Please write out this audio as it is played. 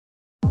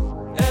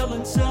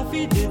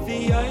Murphy did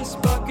the ice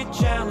bucket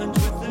challenge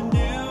with the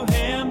new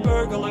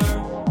Hamburglar.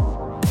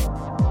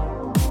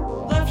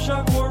 Left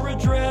Shark wore a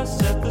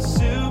dress at the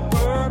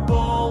Super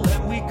Bowl,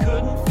 and we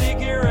couldn't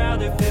figure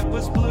out if it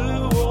was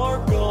blue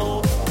or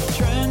gold.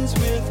 Trends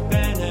with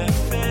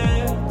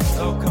benefits.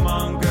 Oh, come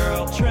on,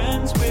 girl.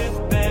 Trends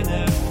with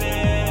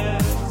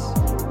benefits.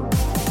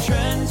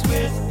 Trends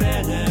with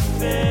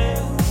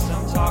benefits.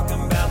 I'm talking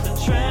about the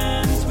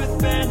trends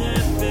with benefits.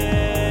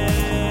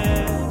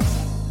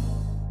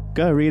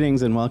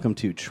 Greetings and welcome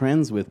to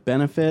Trends with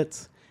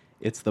Benefits.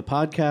 It's the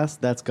podcast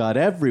that's got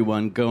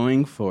everyone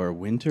going for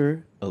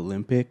Winter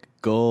Olympic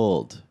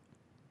gold.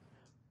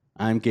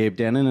 I'm Gabe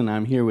Denon, and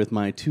I'm here with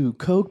my two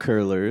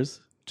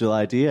co-curlers,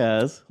 July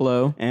Diaz.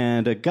 Hello.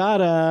 And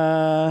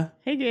Agata.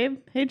 Hey, Gabe.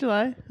 Hey,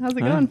 July. How's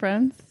it going,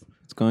 friends?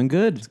 It's going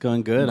good. It's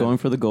going good. I'm going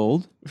for the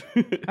gold.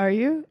 Are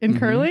you? In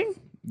curling?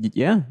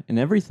 Yeah, and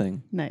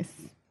everything. Nice.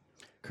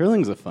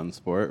 Curling's a fun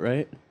sport,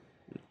 right?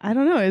 I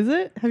don't know. Is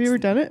it? Have you ever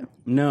done it?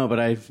 No, but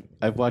I've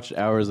watched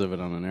hours of it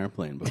on an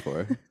airplane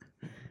before.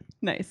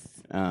 Nice.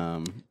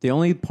 The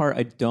only part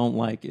I don't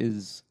like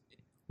is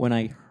when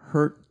I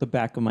hurt the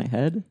back of my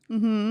head.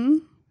 Mm-hmm.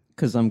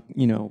 Because I'm,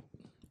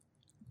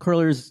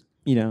 curlers,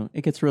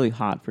 it gets really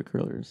hot for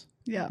curlers.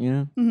 Yeah.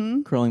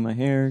 Curling my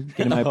hair,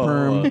 getting my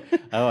perm.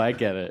 Oh, I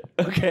get it.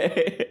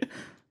 Okay.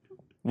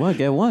 What?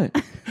 Get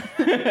what?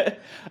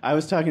 I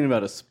was talking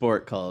about a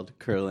sport called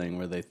curling,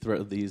 where they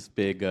throw these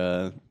big.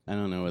 I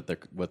don't know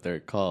what they're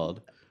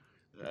called.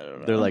 I don't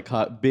know. They're like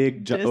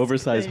big,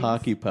 oversized things.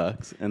 Hockey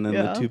pucks, and then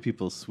the two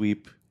people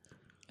sweep.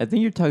 I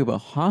think you're talking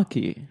about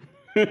hockey.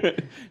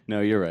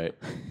 No, you're right.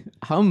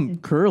 I'm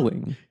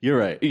curling. You're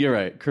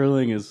right.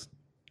 Curling is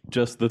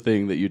just the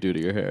thing that you do to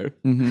your hair.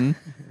 Mm-hmm.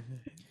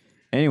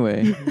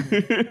 Anyway,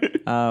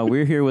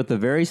 we're here with a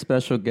very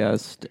special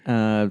guest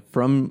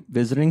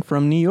visiting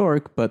from New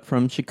York, but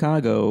from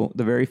Chicago,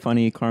 the very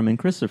funny Carmen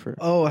Christopher.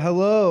 Oh,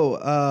 hello.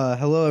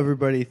 Hello,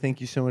 everybody. Thank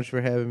you so much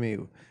for having me.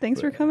 Thanks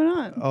for coming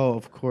on. Oh,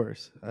 of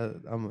course.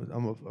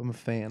 I'm a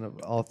fan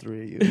of all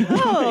three of you.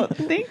 Oh,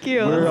 thank you.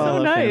 We're That's all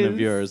so a nice. fan of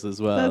yours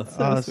as well. That's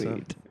so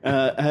Awesome. sweet.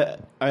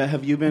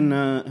 Have you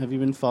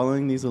been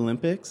following these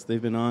Olympics?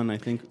 They've been on, I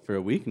think, for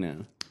a week now.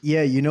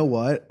 Yeah, you know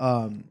what?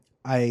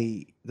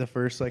 The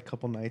first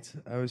couple nights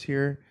I was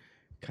here,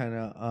 kind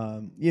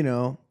of,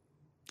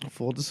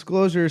 full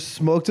disclosure,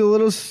 smoked a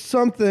little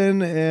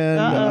something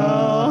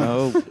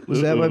and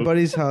was at my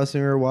buddy's house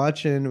and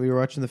we were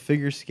watching the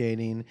figure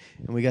skating,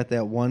 and we got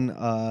that one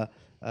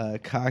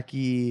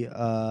cocky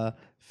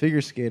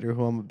figure skater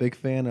who I'm a big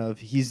fan of.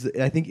 He's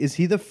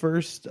the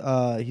first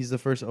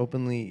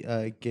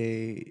openly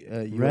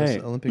gay U.S.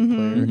 Right. Olympic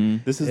player. Mm-hmm.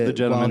 This is the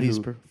gentleman while he's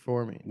who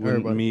performing.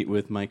 wouldn't meet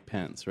with Mike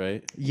Pence,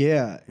 right?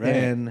 Yeah, Right.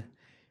 and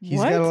he's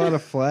What? got a lot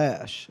of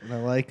flash, and I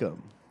like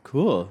him.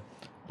 Cool.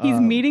 He's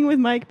meeting with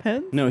Mike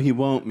Pence? No, he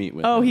won't meet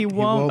with Oh, him. he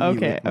won't? won't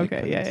meet Okay, with Mike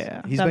okay. Pence.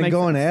 Yeah. He's That been makes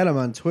going sense. at him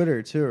on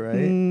Twitter too,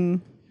 right?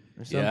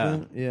 Or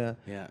something. Yeah.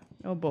 Yeah.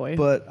 Oh, boy.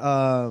 But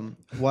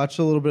watched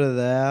a little bit of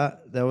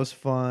that. That was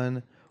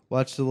fun.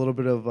 Watched a little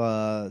bit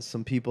of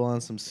some people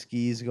on some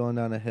skis going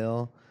down a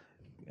hill.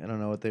 I don't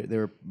know what they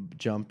were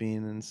jumping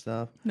and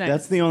stuff. Nice.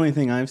 That's the only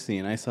thing I've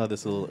seen. I saw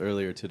this a little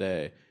earlier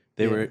today.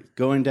 They were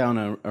going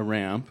down a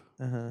ramp,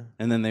 and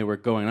then they were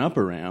going up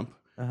a ramp,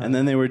 and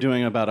then they were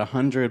doing about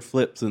 100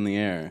 flips in the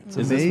air.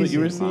 Is this what you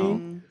were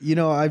seeing?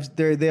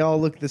 They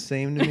all look the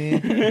same to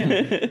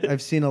me.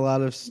 I've seen a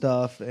lot of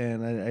stuff,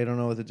 and I don't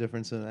know what the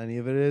difference in any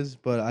of it is.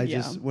 But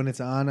when it's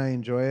on, I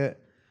enjoy it,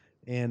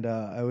 and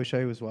I wish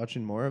I was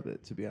watching more of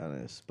it, to be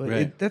honest.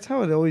 But that's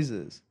how it always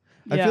is.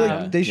 I feel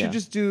like they should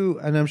just do,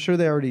 and I'm sure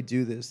they already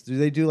do this. Do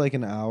they do like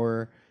an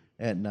hour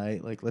at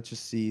night? Like, let's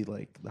just see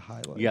like the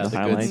highlights. Yeah, the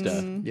highlights. good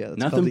stuff. Yeah, that's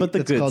Nothing but the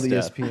that's good called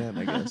stuff. ESPN,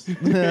 I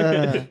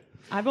guess.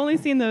 I've only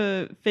seen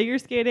the figure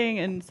skating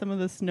and some of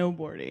the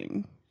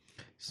snowboarding.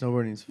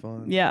 Snowboarding's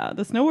fun. Yeah,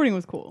 the snowboarding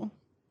was cool.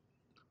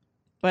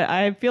 But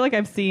I feel like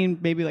I've seen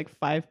maybe like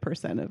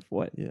 5% of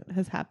what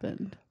has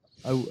happened.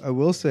 I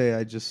will say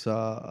I just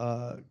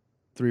saw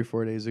 3 or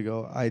 4 days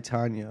ago I,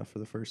 Tanya for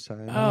the first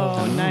time.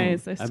 Oh,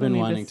 nice. I've been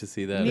wanting to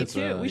see that Me as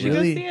too. well. We should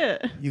go see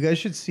it. You guys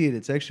should see it.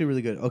 It's actually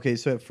really good. Okay,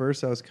 so at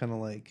first I was kind of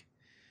like,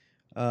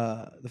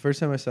 the first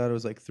time I saw it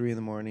was like 3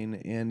 a.m,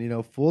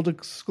 and full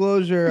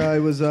disclosure, I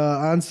was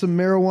on some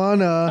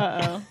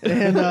marijuana,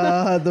 and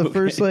the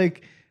first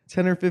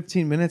 10 or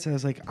 15 minutes, I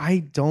was like, I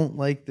don't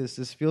like this.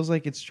 This feels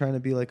like it's trying to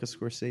be like a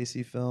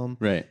Scorsese film,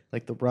 Right.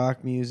 like the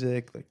rock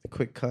music, like the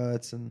quick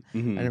cuts, and I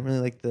didn't really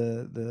like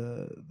the.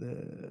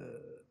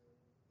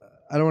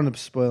 I don't want to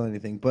spoil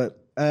anything,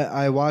 but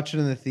I watched it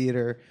in the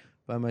theater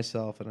by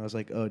myself, and I was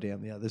like, oh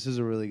damn, yeah, this is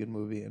a really good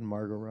movie, and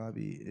Margot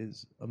Robbie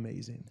is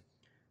amazing.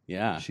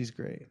 Yeah. She's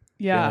great.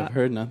 Yeah. I've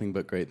heard nothing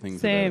but great things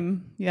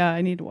Same. Yeah,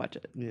 I need to watch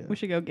it. Yeah. We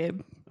should go,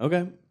 Gabe. about it.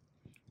 Okay.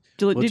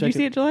 Did you check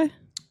see it, July?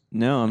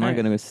 No, I'm not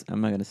Alright.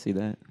 gonna see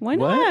that. Why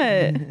What?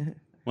 not?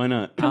 Why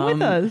not? Come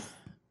with us.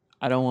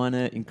 I don't want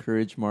to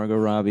encourage Margot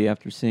Robbie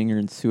after seeing her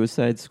in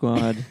Suicide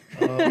Squad.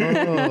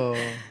 Oh,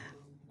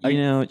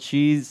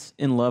 She's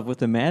in love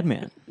with a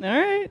madman. All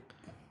right.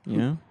 You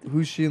know,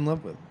 who's she in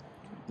love with?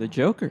 The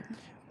Joker.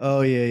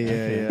 Oh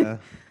yeah.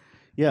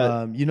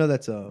 Yeah. You know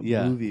that's a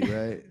Yeah. movie,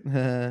 right?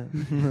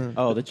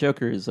 Oh, the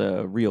Joker is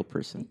a real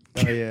person.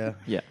 Oh yeah.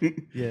 Yeah.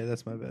 Yeah,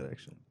 that's my bad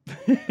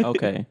actually.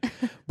 Okay.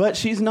 But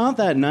she's not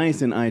that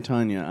nice in I,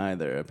 Tonya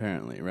either,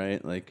 apparently,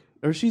 right? Like,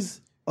 or she's...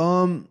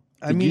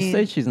 I Did mean, you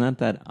say she's not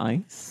that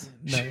ice?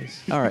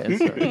 nice. All right,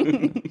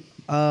 sorry.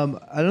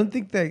 I don't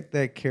think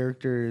that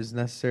character is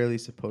necessarily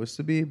supposed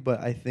to be,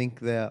 but I think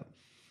that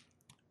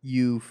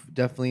you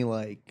definitely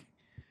like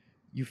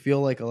you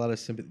feel like a lot of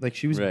sympathy. Like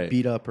she was Right.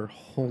 beat up her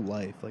whole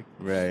life, like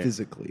Right.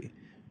 physically,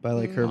 by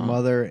like her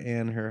mother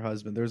and her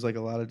husband. There's like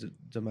a lot of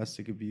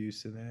domestic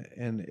abuse in it,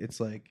 and it's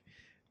like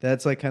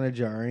that's like kind of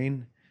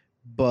jarring.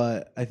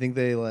 But I think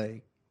they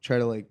like try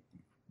to like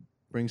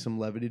bring some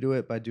levity to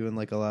it by doing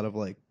like a lot of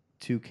like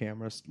two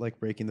cameras, like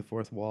breaking the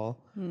fourth wall.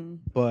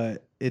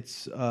 But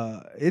it's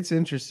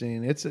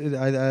interesting.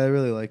 I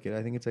really like it.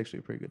 I think it's actually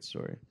a pretty good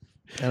story.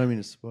 I don't mean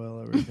to spoil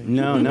everything.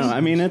 No.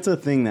 I mean, it's a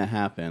thing that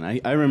happened.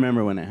 I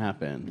remember when it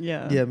happened.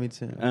 Yeah. Yeah, me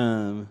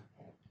too.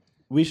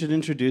 We should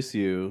introduce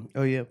you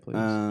Oh yeah,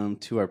 please.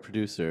 to our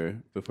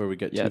producer before we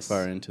get too Yes.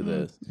 far into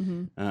this.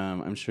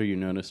 I'm sure you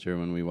noticed her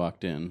when we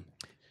walked in.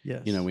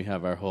 Yes. You know, we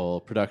have our whole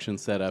production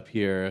set up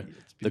here,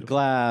 the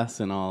glass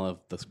and all of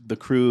the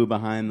crew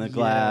behind the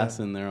glass,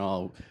 and they're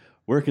all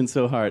working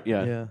so hard.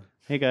 Yeah. Yeah.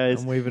 Hey,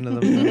 guys. I'm waving to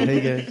them.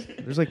 Hey guys.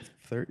 There's like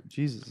 30.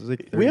 Jesus. There's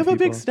like 30 We have a big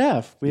people.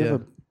 staff. We Yeah.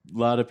 have a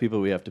lot of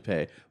people we have to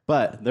pay.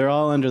 But they're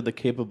all under the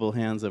capable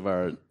hands of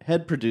our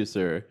head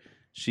producer.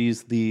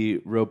 She's the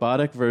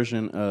robotic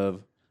version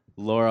of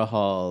Laura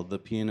Hall, the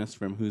pianist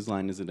from Whose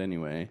Line Is It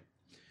Anyway?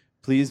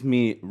 Please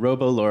meet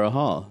Robo Laura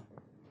Hall.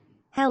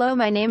 Hello,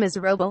 my name is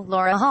Robo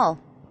Laura Hall.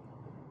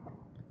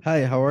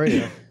 Hi, how are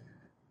you?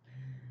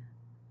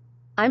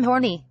 I'm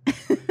horny.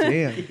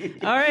 Damn.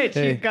 All right,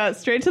 Hey. you got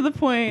straight to the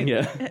point.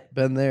 Yeah.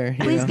 Been there.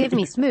 Please give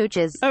me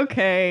smooches.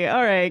 Okay,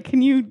 all right.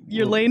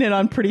 You're laying it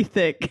on pretty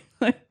thick.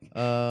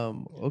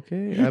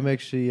 Okay. I'm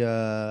actually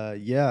I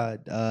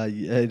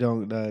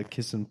don't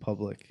kiss in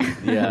public.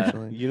 Yeah.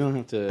 unfortunately. You don't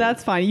have to.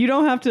 That's fine. You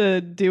don't have to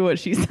do what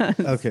she says.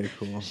 Okay,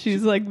 cool.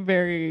 She's like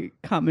very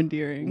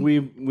commandeering.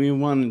 We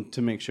wanted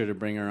to make sure to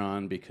bring her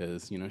on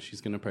because, you know,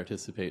 she's going to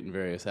participate in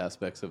various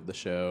aspects of the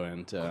show.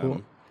 And,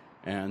 Cool.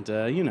 and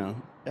you know,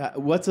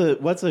 what's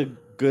a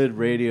good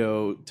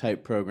radio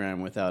type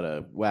program without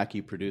a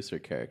wacky producer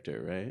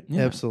character, right?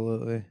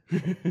 Absolutely.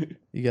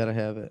 You got to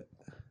have it.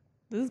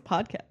 This is a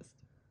podcast.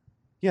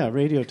 Yeah,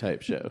 radio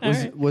type show. All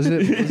right. Was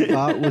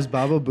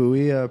Baba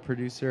Booey a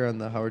producer on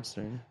the Howard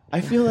Stern? I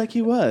feel like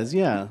he was,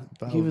 yeah.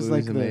 Baba He was Booey's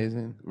like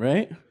amazing.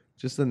 right?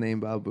 Just the name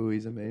Baba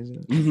Booey's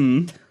amazing.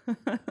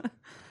 Mm-hmm.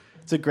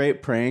 It's a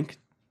great prank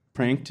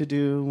to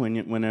do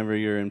whenever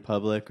you're in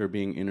public or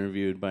being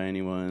interviewed by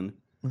anyone.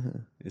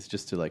 It's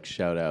just to like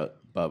shout out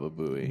Baba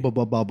Booey.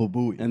 Baba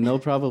Booey. And they'll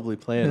probably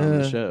play it on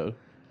the show.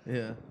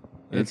 Yeah.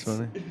 That's It's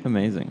funny.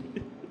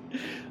 amazing.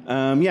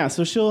 Yeah,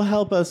 so she'll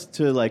help us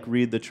to like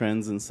read the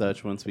trends and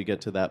such once we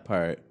get to that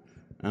part.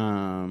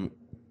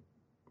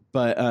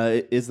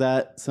 But is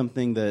that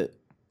something that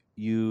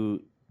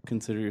you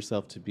consider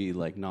yourself to be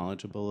like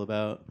knowledgeable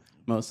about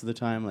most of the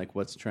time? Like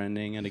what's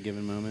trending at a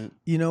given moment?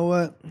 You know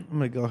what? I'm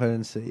gonna go ahead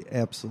and say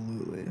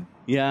absolutely.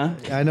 Yeah.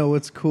 I know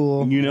what's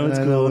cool. You know and what's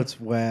I know cool. what's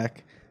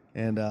whack.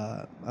 And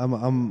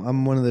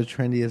I'm one of the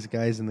trendiest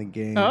guys in the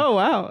game. Oh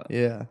wow.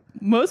 Yeah.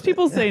 Most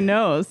people say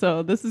no,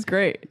 so this is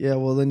great. Yeah,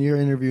 well then you're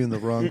interviewing the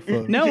wrong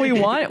folks. No, we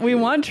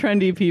want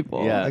trendy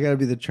people. Yeah. I gotta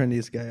be the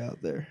trendiest guy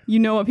out there. You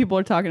know what people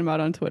are talking about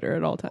on Twitter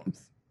at all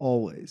times.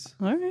 Always.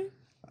 All right.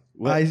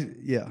 What,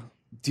 Yeah.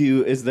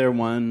 is there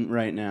one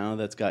right now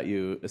that's got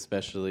you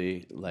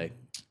especially like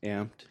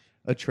amped?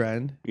 A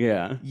trend.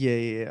 Yeah.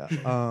 Yeah.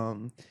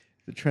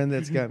 The trend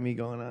that's got me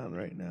going on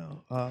right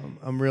now.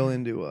 I'm real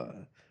into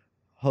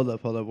hold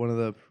up. One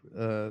of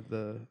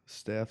the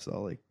staff's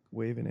all like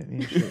waving at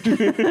me. And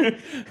shit.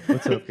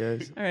 What's up,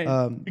 guys? All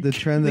right. The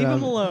trend that Leave I'm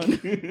them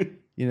alone.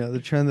 you know, the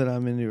trend that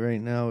I'm into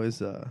right now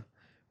is or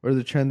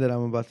the trend that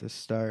I'm about to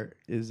start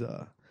is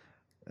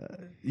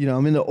you know,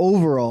 I'm into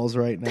overalls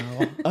right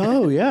now.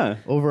 Oh yeah.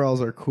 Overalls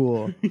are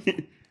cool.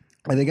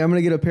 I think I'm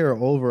gonna get a pair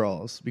of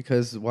overalls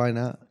because why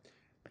not?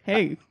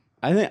 Hey,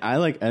 I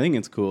think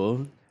it's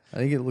cool. I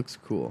think it looks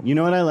cool. You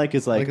know what I like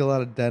is Like a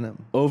lot of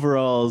denim.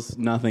 overalls,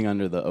 nothing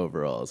under the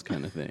overalls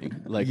kind of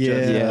thing. Like Yeah.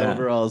 just Yeah.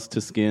 overalls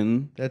to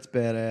skin. That's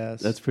badass.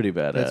 That's pretty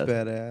badass. That's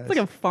badass. it's like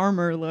a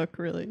farmer look,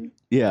 really.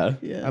 Yeah.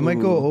 Yeah. I might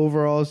go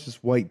overalls,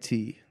 just white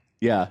tee.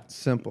 Yeah.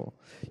 Simple.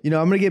 You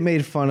know, I'm gonna get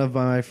made fun of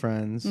by my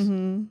friends,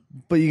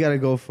 but you got to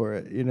go for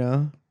it. You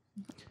know.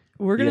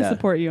 We're gonna Yeah.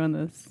 support you on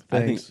this. I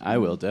think Thanks. I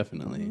will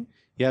definitely.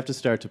 You have to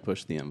start to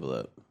push the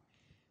envelope.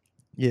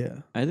 Yeah.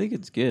 I think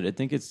it's good. I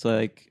think it's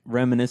like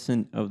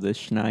reminiscent of the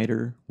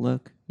Schneider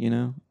look, you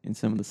know, in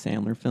some of the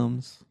Sandler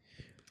films.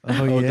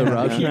 Oh, yeah. The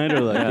Rob Schneider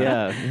look.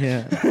 Yeah.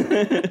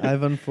 Yeah.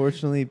 I've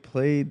unfortunately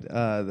played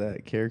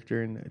that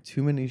character in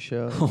too many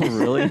shows. Oh,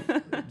 really?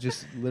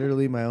 Just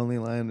literally, my only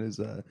line is,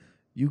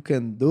 "You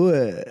can do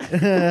it."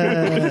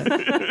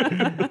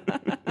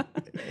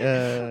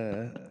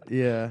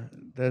 Yeah,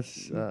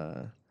 that's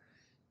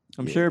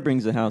I'm sure it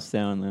brings the house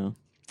down, though.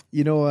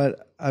 You know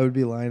what? I would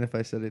be lying if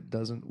I said it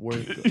doesn't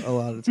work a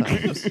lot of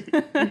times.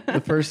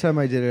 The first time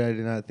I did it, I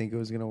did not think it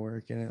was going to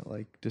work, and it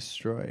like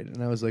destroyed.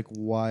 And I was like,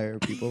 why are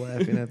people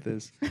laughing at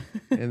this?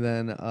 And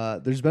then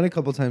there's been a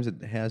couple times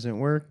it hasn't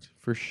worked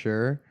for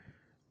sure.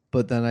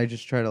 But then I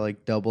just try to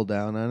like double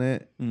down on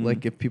it.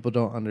 Like if people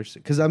don't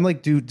understand. Because I'm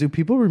like, do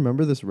people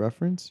remember this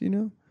reference, you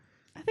know?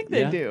 I think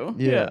they Yeah. do.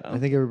 Yeah, I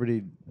think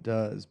everybody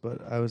does,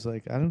 but I was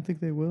like, I don't think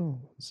they will.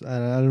 So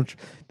I don't.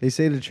 They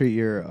say to treat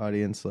your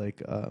audience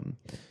like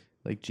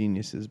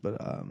geniuses, but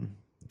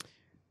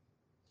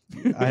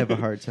I have a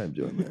hard time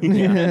doing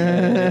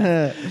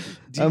that.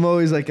 I'm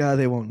always like,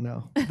 they won't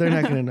know. They're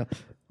not gonna know.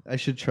 I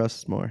should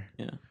trust more.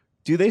 Yeah.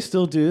 Do they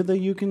still do the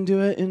You Can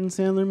Do It in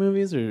Sandler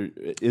movies, or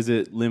is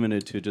it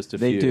limited to just a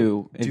They few?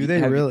 do. Do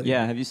they really?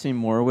 Yeah. Have you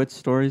seen Morowitz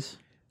stories?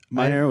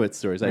 Meyerowitz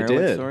stories. I Meyerowitz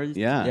did. stories?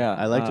 Yeah, Yeah,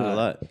 I liked it a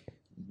lot.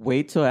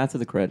 Wait till after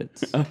the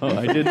credits. Oh,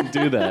 I didn't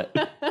do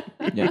that.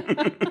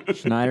 Yeah.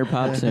 Schneider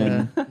pops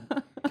in,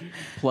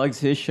 plugs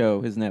his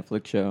show, his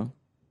Netflix show,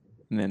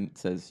 and then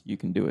says, "You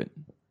can do it.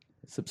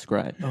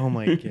 Subscribe." Oh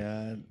my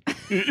god.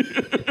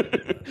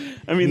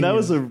 I mean, that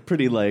was a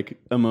pretty like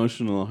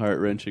emotional, heart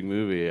wrenching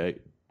movie.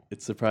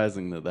 It's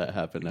surprising that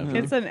happened. After.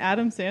 It's an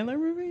Adam Sandler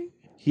movie.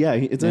 Yeah,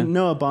 it's Yeah. a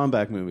Noah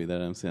Baumbach movie that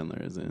Adam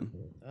Sandler is in.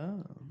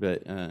 Oh.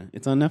 But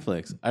it's on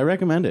Netflix. I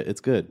recommend it.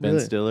 It's good. Ben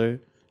Really? Stiller,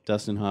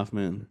 Dustin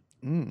Hoffman.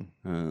 Mm.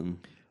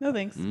 No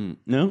thanks.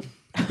 No?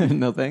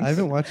 No thanks. I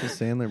haven't watched a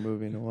Sandler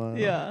movie in a while.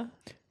 Yeah.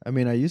 I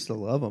mean, I used to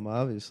love him.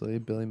 Obviously,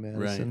 Billy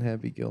Madison, Right.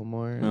 Happy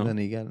Gilmore, and Oh. then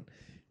he had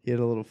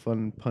a little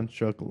fun Punch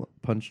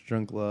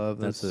Drunk Love.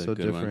 That's That's a so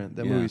good one. different.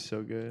 That Yeah. movie's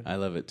so good. I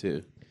love it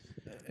too.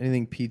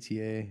 Anything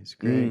PTA is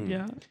great.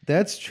 Yeah.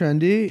 That's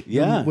trendy.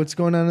 Yeah. What's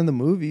going on in the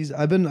movies?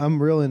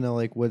 I'm real into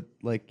like what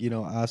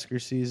Oscar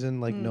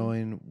season, like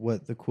knowing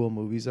what the cool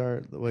movies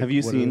are. Like, Have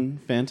you what seen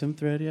Phantom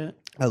Thread yet?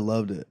 I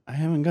loved it. I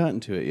haven't gotten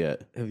to it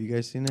yet. Have you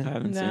guys seen it? I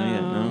haven't seen it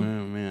yet. Oh,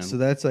 No. man. So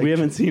that's like we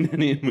haven't seen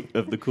any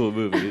of the cool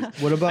movies.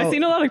 What about I've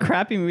seen a lot of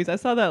crappy movies. I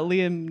saw that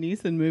Liam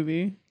Neeson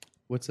movie.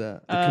 what's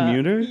that? The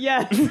Commuter?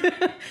 Yes.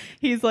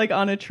 He's like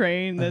on a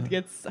train that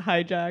gets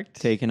hijacked.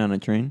 Taken on a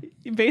train.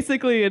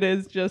 Basically, it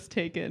is just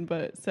Taken,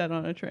 but set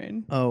on a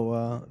train. Oh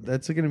wow,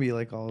 that's gonna be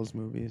like all his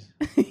movies.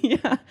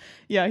 Yeah.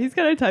 Yeah. He's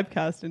kind of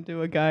typecast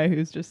into a guy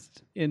who's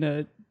just in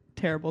a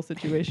terrible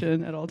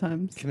situation at all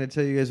times. Can I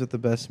tell you guys what the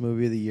best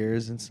movie of the year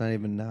is? It's not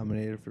even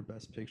nominated for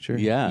Best Picture.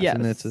 Yeah. Yes.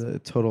 And it's a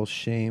total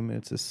shame.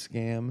 It's a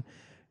scam.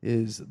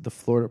 Is The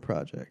Florida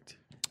Project.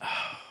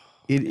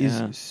 It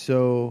Yeah. is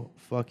so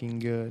fucking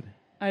good.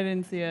 I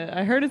didn't see it.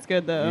 I heard it's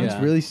good though. Yeah. It's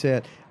really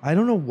sad. I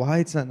don't know why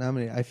it's not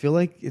nominated. I feel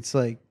like it's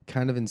like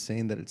kind of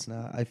insane that it's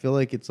not. I feel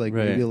like it's like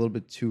Right. maybe a little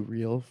bit too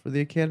real for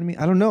the Academy.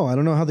 I don't know. I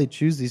don't know how they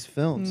choose these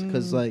films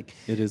because like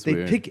It is they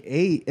weird. pick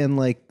 8 and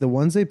like the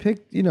ones they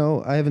picked,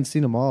 I haven't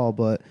seen them all,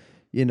 but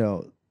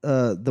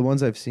the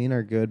ones I've seen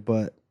are good,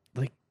 but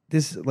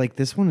this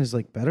one is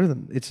like better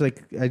than it's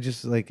like I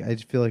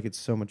feel like it's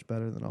so much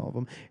better than all of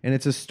them, and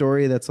it's a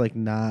story that's like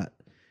not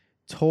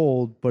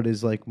told but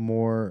is like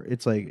more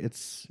it's like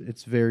it's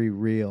very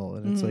real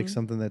and it's like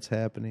something that's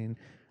happening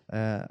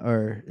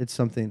or it's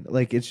something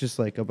like it's just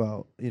like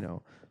about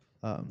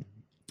a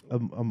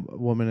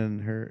woman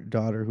and her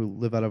daughter who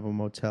live out of a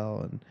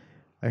motel, and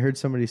I heard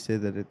somebody say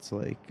that it's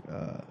like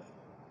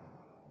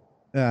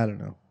I don't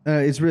know,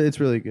 it's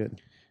really good.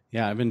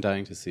 Yeah, I've been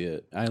dying to see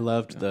it. I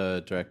loved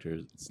the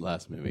director's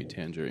last movie,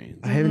 Tangerine.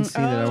 I haven't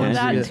seen it. I want to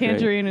that see it.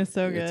 Tangerine is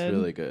so good. It's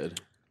really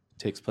good.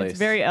 Takes place It's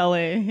very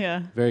LA.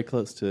 Yeah. very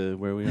close to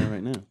where we are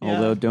right now. Yeah.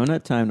 Although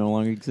Donut Time no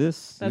longer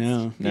exists. That's,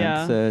 No.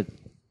 yeah. That's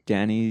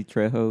Danny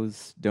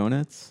Trejo's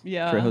Donuts.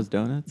 Yeah. Trejo's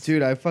Donuts.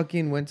 Dude, I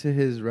fucking went to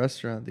his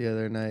restaurant the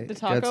other night. The Got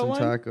taco some one?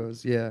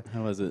 tacos. Yeah.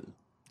 How was it?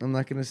 I'm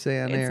not going to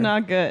say on air. It's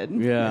not good.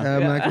 Yeah.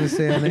 I'm not going to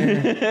say on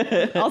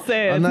air. I'll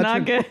say it. I'm It's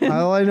not trying- good.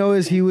 All I know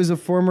is he was a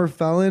former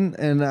felon,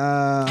 and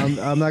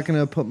I'm not going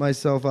to put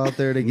myself out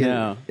there to get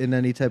No. in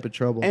any type of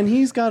trouble. And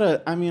he's got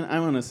I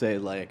want to say,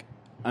 like,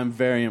 I'm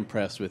very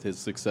impressed with his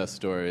success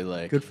story.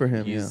 Like, Good for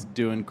him, He's yeah.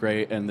 doing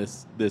great, and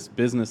this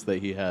business that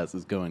he has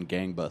is going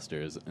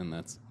gangbusters, and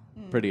that's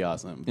pretty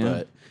awesome. Yeah.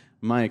 But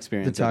my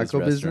experience The at his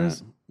taco restaurant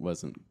business?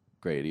 wasn't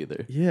great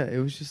either. yeah, it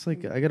was just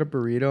like I got a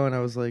burrito, and I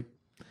was like,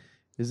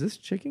 "Is this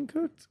chicken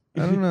cooked?" I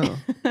don't know.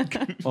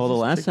 Well, the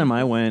last time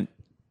I went,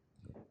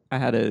 I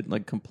had to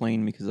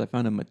complain because I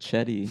found a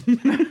machete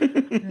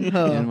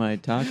Oh, in my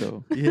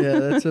taco. yeah,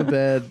 that's a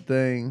bad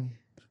thing.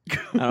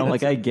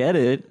 I get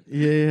it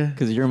Yeah,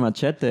 because you're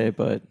machete,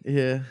 but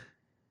yeah.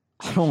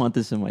 I don't want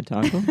this in my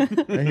taco.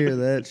 I hear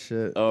that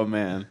shit. Oh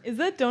man, Is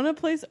that donut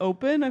place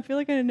open? I feel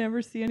like I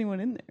never see anyone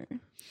in there.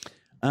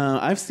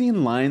 I've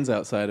seen lines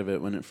outside of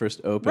it when it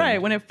first opened.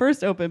 Right, when it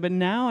first opened, but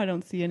now I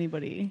don't see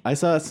anybody. I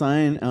saw a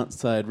sign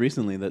outside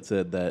recently that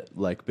said that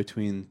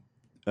between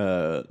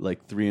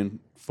 3 and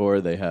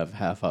 4 they have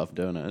half off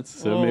donuts.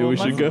 So Whoa, maybe we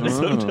should go must-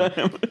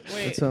 sometime.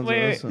 Wait, That sounds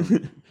wait.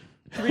 awesome.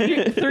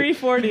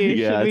 3:40.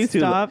 Yeah, Should we it's too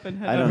stop li- and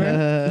head I don't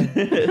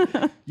over?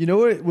 know. You know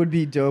what would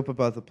be dope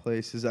about the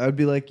place is I would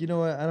be like, you know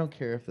what? I don't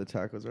care if the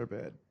tacos are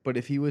bad, but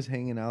if he was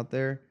hanging out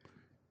there,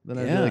 then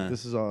I'd be Yeah. like,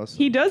 this is awesome.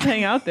 He does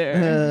hang out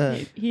there.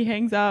 he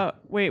hangs out.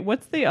 Wait,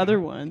 what's the other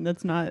one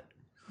that's not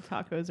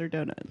tacos or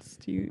donuts?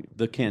 Do you?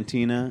 The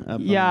cantina.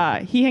 Up Yeah,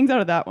 he hangs out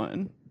at that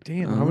one.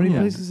 Damn, how many yeah.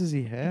 places does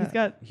he have? He's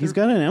got. He's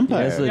got an He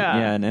empire. has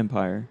Yeah. an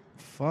empire.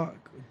 Fuck.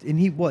 And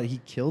he what? He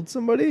killed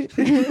somebody?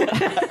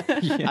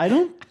 I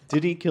don't.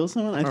 Did he kill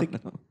someone? I think.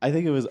 I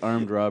think it was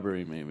armed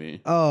robbery,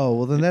 maybe. Oh,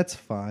 well then that's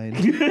fine.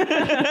 I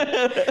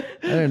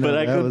don't know. But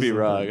I that could was be a-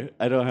 wrong.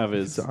 I don't have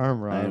his It's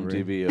armed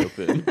robbery. IMDb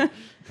open. We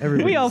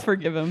Everybody's, all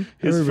forgive him.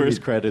 His Everybody-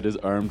 first credit is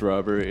armed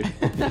robbery.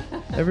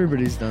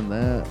 everybody's done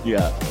that.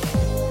 Yeah.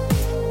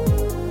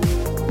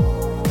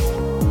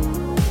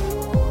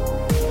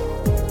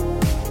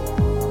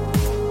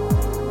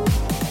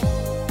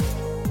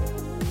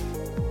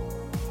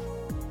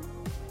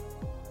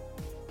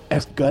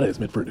 Ask Gotta is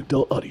meant for an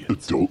adult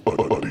audience. Adult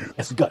audience.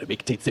 Ask Gotta may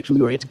contain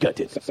sexually oriented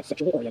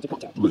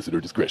content.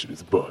 Listener discretion is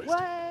advised.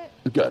 What?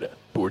 Gotta.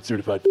 Board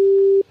certified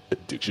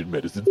addiction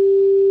medicine.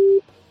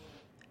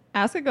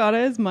 Ask Agata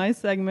is my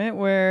segment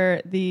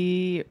where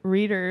the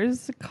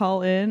readers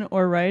call in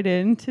or write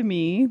in to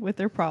me with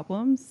their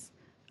problems,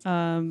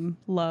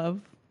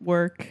 love,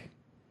 work,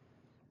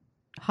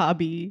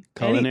 hobby,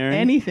 Culinary?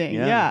 anything.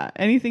 Yeah. Yeah,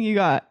 anything you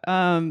got.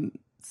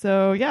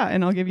 So yeah,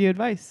 and I'll give you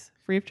advice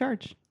free of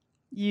charge.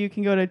 You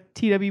can go to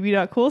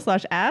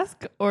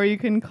twb.cool/ask, or you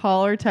can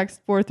call or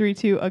text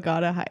 432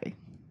 Agata Hi.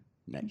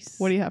 Nice.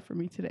 What do you have for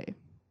me today?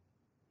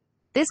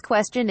 This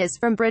question is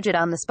from Bridget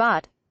on the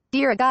spot.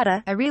 Dear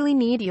Agata, I really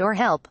need your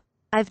help.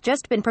 I've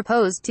just been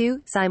proposed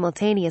to,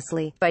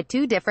 simultaneously, by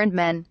two different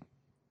men.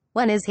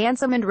 One is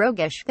handsome and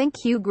roguish, think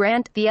Hugh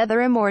Grant, the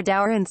other a more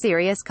dour and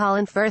serious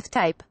Colin Firth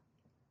type.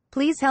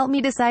 Please help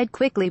me decide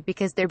quickly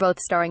because they're both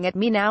staring at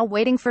me now,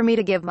 waiting for me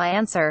to give my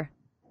answer.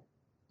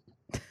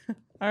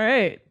 All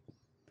right.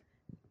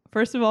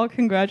 First of all,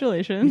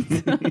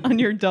 congratulations on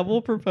your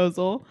double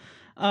proposal.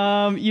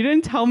 You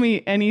didn't tell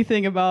me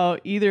anything about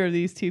either of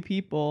these two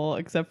people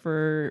except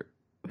for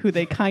who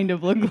they kind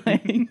of look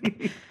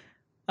like.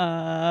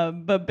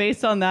 But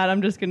based on that,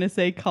 I'm just going to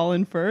say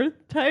Colin Firth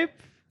type.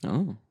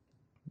 Oh.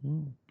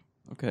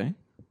 Okay.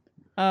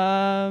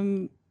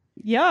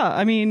 Yeah,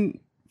 I mean,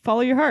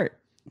 follow your heart.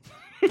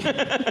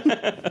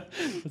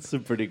 That's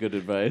some pretty good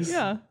advice.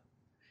 Yeah.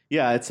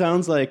 Yeah, it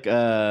sounds like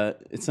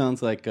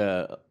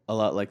a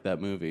lot like that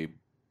movie,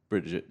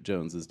 Bridget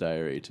Jones's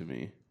Diary, to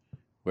me,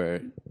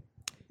 where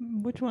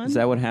Which one? Is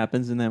that what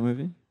happens in that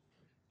movie?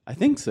 I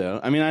think so.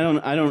 I mean, I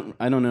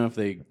don't know if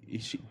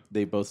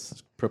they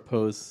both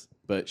propose,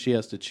 but she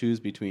has to choose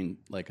between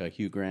like a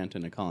Hugh Grant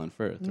and a Colin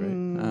Firth, right?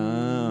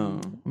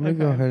 Oh. I'm gonna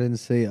go ahead and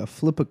say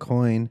flip a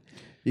coin.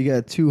 You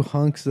got two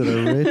hunks that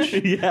are rich.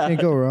 Yeah. Can't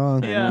go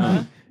wrong.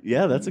 Yeah.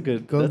 Yeah, that's a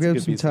good. Go that's a get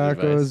good some piece of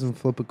advice. tacos and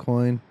flip a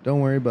coin. Don't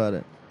worry about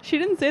it. She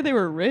didn't say they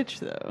were rich,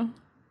 though.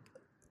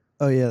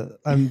 Oh yeah,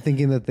 I'm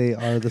thinking that they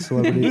are the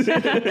celebrities.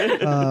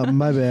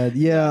 My bad.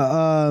 Yeah,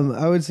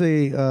 I would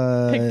say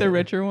Pick the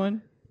richer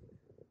one.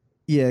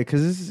 yeah,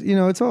 because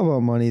it's all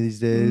about money these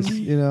days.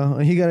 You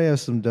gotta have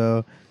some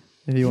dough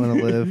if you want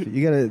to live.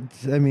 You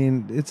gotta. I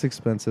mean, it's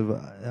expensive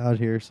out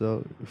here,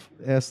 so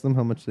ask them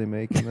how much they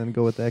make and then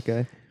go with that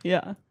guy.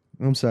 Yeah.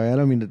 I'm sorry, I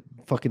don't mean to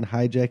fucking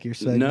hijack your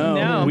segment.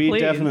 No, we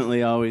please.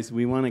 definitely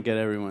we want to get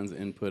everyone's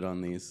input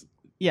on these.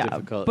 Yeah,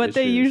 difficult but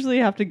they issues. usually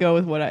have to go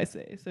with what I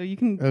say. So you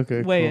can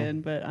Okay, weigh cool.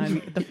 in, but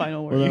I'm the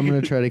final word. Well, I'm going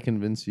to try to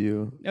convince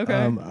you. Okay.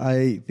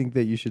 I think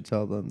that you should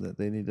tell them that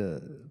they need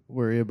to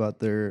worry about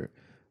their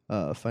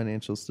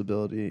financial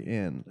stability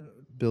and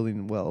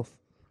building wealth.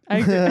 I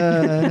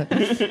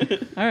agree.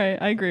 All right,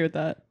 I agree with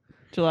that.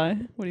 July,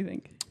 what do you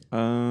think?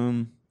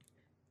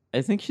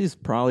 I think she's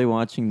probably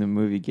watching the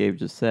movie Gabe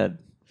just said,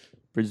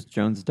 Bridget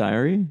Jones'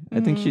 Diary. I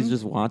think she's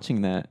just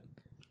watching that.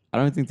 I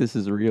don't think this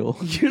is real.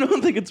 You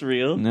don't think it's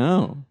real?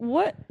 No,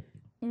 What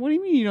do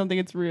you mean you don't think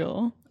it's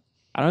real?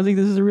 I don't think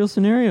this is a real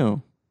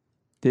scenario.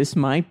 This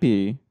might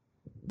be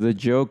the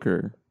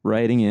Joker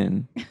writing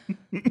in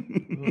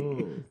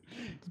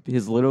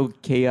his little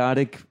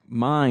chaotic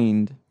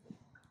mind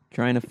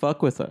trying to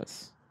fuck with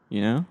us,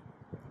 you know?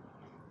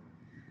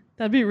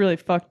 That'd be really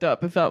fucked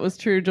up if that was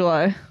true,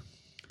 July.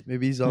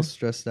 Maybe he's all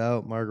stressed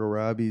out. Margot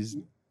Robbie's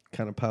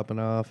kind of popping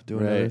off,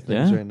 doing Right. other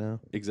things Yeah. right now.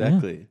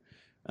 Exactly.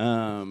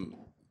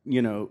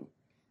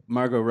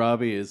 Margot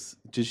Robbie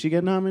did she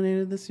get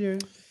nominated this year?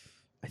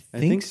 I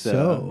think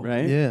so,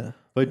 right? Yeah.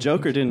 But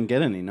Joker didn't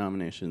get any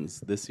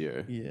nominations this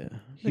year. Yeah.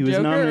 He The was Joker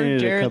or nominated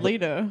Jared a couple.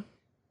 Leto?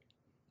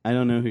 I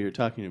don't know who you're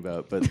talking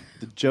about, but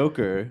the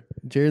Joker.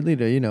 Jared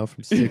Leto,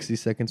 from 60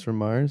 Seconds from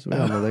Mars. We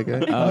all know that guy.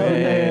 Oh,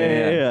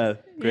 yeah.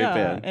 Great yeah,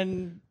 band.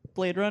 and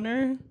Blade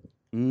Runner.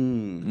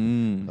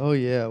 Oh,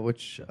 yeah,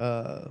 which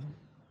I'm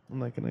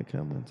not going to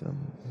comment on.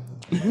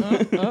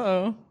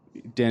 Uh-oh.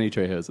 Danny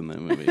Trejo's in that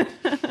movie.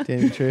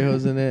 Danny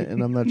Trejo's in it,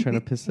 and I'm not trying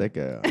to piss that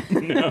guy off.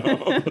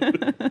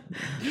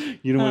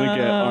 You don't want to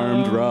get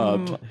armed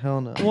robbed.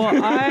 Hell no.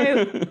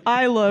 Well,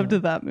 I loved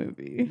that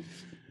movie.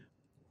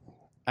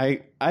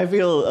 I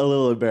feel a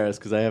little embarrassed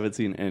because I haven't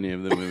seen any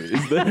of the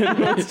movies that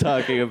anyone's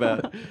talking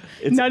about.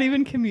 It's Not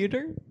even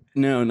Commuter?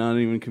 no, not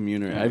even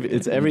Commuter.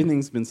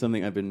 Everything's been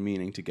something I've been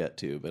meaning to get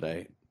to, but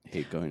I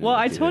hate going. Well,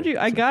 to the I told theater,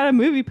 you, I so- got a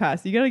movie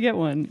pass. You got to get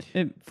one.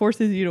 It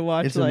forces you to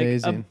watch It's like a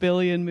amazing.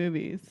 billion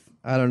movies.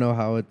 I don't know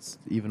how it's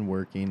even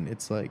working.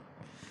 It's like,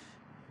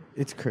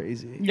 it's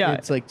crazy. Yeah.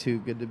 It's like too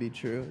good to be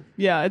true.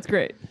 Yeah, it's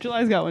great.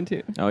 July's got one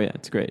too. Oh yeah,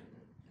 it's great.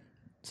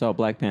 Saw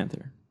Black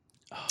Panther.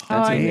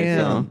 That's a good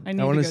film. I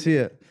need I want to to go see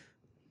it.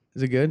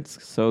 Is it good?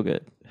 So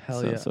good.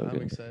 Hell So, yeah. so I'm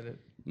good. excited.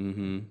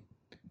 Mm-hmm.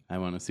 I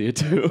want to see it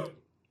too.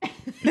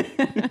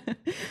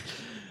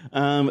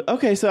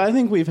 Okay, so I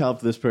think we've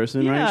helped this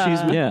person, right?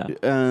 She's Yeah.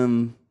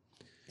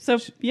 So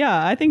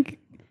yeah, I think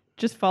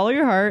just follow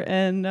your heart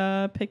and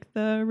pick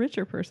the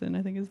richer person.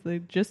 I think is the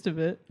gist of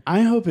it.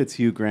 I hope it's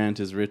Hugh Grant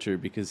as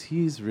Richard because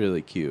he's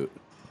really cute.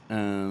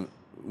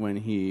 When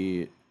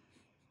he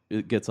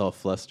gets all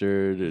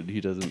flustered and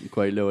he doesn't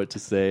quite know what to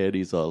say, and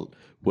he's all,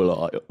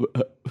 well,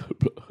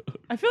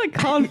 I feel like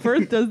Colin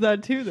Firth does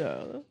that too,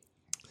 though.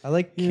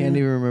 I can't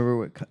even remember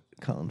what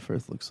Colin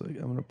Firth looks like.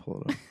 I'm gonna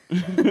pull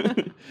it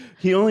up.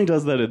 he only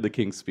does that in The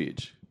King's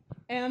Speech.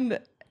 And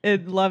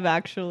in Love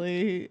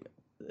Actually,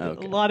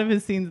 Okay. a lot of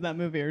his scenes in that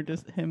movie are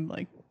just him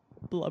like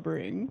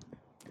blubbering.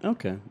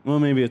 Okay, well,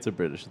 maybe it's a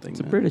British thing. It's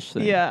a British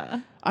thing.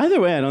 Yeah.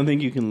 Either way, I don't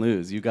think you can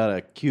lose. You got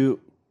a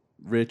cute,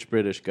 rich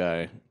British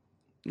guy.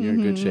 You're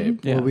in good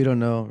shape. Yeah. Well, we don't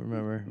know.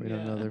 Remember, we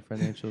don't know their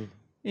financial.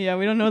 Yeah,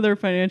 we don't know their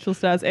financial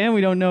stats, and we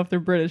don't know if they're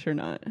British or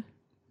not.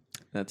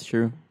 That's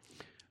true.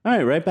 All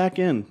right, right back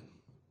in.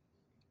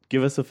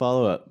 Give us a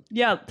follow up.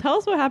 Yeah, tell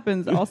us what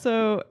happens.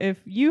 Also, if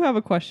you have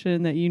a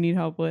question that you need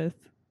help with,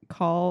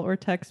 call or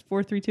text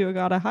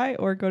 432-AGATA-HI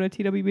or go to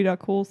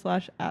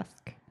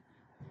twb.cool/ask.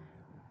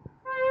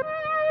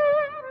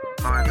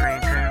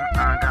 432,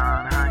 I'm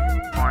gonna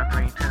hide.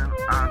 432,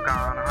 I'm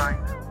gonna hide.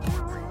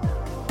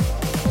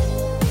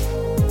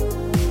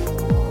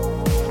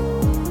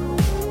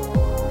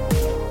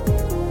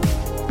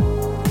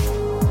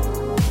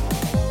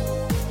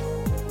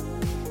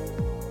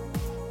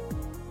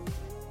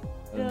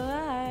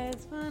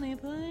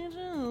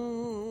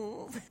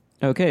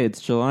 Okay, it's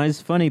July's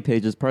Funny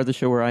Pages, part of the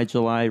show where I,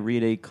 July,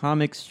 read a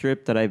comic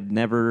strip that I've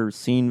never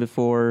seen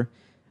before.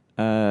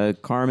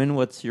 Carmen,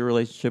 what's your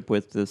relationship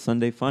with the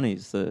Sunday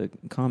Funnies, the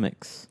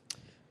comics?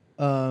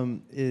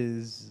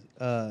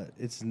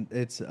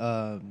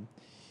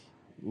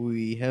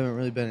 We haven't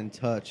really been in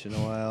touch in a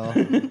while,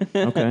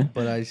 Okay.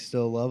 but I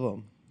still love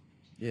them.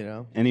 You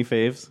know, Any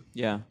faves?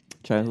 Yeah.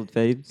 Childhood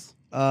faves?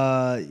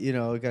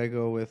 gotta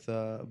go with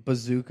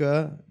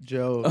Bazooka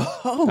Joe.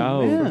 Oh,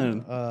 Oh.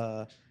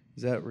 man.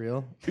 Is that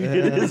real? It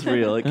is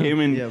real. It came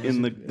in Yeah,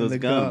 in those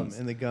gums.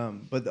 in the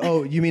gum. But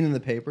you mean in the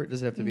paper?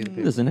 Does it have to be in the It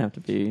paper? doesn't have to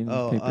be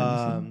Oh, paper.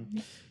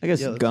 I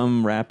guess yeah, let's-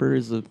 gum wrapper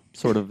is a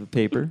sort of a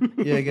paper.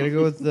 yeah, I gotta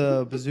go with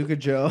the Bazooka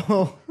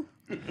Joe.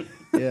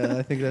 Yeah,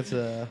 I think that's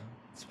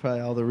it's probably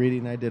all the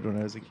reading I did when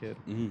I was a kid.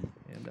 Mm.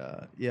 And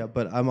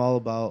but I'm all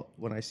about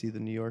when I see the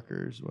New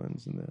Yorkers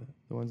ones and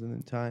the ones in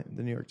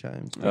the New York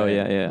Times. Oh,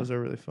 yeah. Those are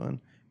really fun.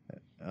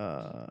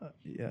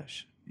 Yeah.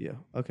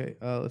 Okay.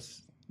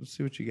 Let's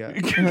see what you got.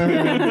 All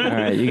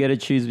right, you got to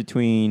choose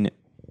between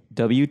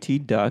W.T.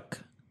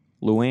 Duck,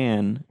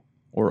 Luann,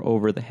 or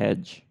Over the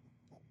Hedge.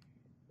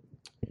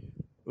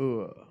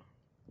 Ooh.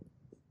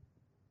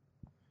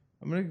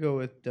 I'm gonna go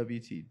with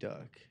W.T.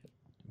 Duck.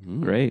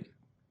 Mm. Great.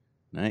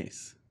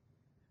 Nice.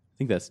 I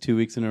think that's 2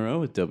 weeks in a row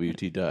with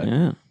WT Duck.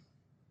 Yeah.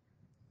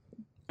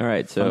 All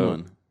right, Fun so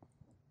one.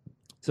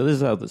 so this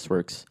is how this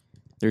works.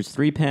 There's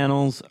 3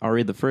 panels. I'll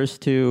read the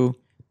first 2,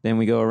 then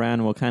we go around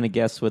and we'll kind of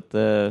guess what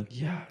the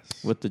Yes.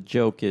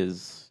 joke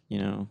is, you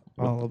know.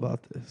 All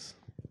about this.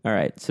 All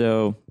right,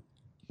 so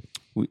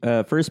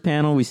first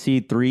panel, we see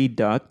 3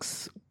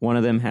 ducks. One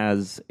of them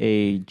has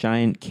a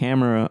giant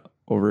camera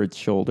over its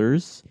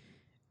shoulders.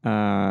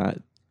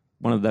 One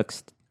of the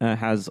ducks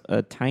has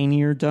a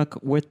tinier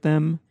duck with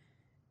them,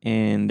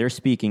 and they're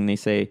speaking. They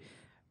say,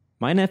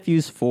 "My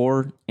nephew's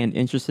 4 and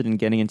interested in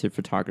getting into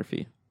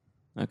photography."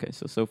 Okay,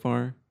 so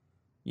far,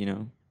 you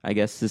know, I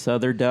guess this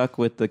other duck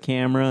with the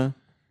camera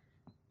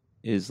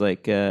is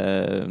like,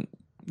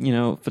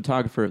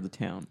 photographer of the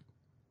town.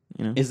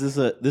 You know, Is this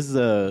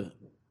a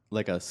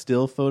like a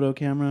still photo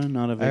camera,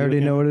 not a video I already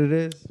camera? know what it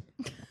is.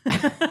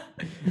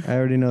 I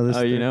already know this.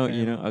 oh, you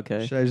thing. know,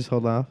 okay. Should I just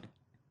hold off?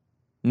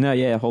 No,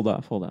 yeah, hold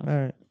off. All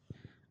right.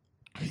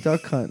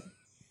 Duck hunt.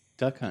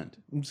 Duck Hunt.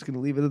 I'm just gonna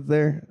leave it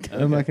there.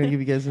 I'm not gonna give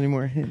you guys any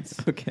more hints.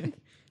 Okay.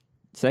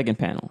 Second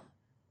panel.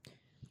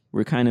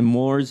 We're kind of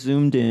more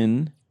zoomed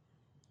in.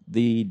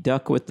 The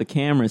duck with the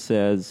camera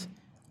says,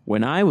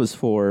 "When I was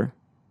 4,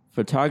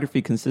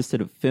 photography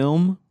consisted of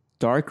film,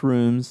 dark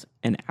rooms,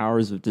 and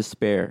hours of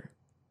despair."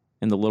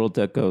 And the little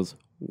duck goes,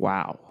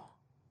 "Wow."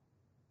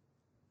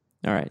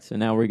 All right, so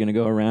now we're going to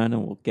go around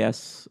and we'll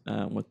guess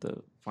what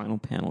the final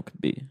panel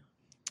could be.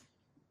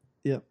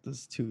 Yep, this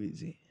is too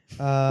easy.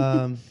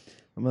 I'm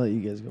gonna let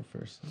you guys go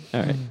first.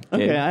 All right.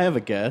 Okay, Gabe. I have a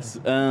guess.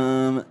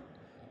 I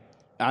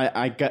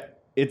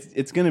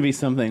it's going to be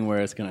something where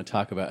it's going to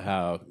talk about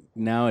how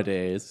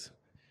nowadays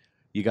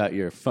you got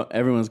your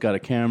everyone's got a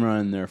camera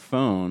in their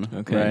phone,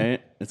 right?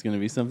 It's going to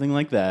be something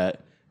like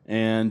that,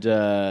 and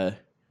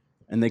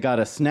they got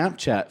a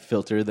Snapchat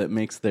filter that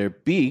makes their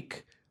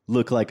beak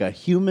look like a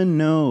human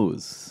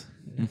nose.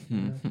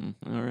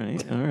 All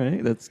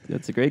right.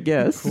 That's a great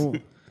guess. Cool.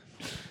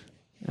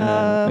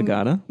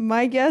 Agata.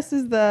 My guess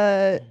is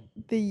that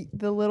the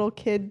little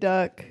kid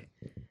duck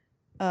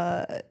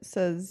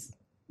says,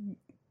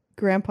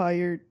 "Grandpa,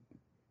 you're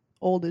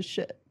old as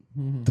shit."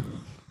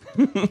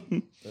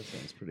 That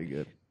sounds pretty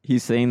good.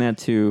 He's saying that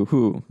to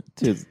who?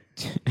 To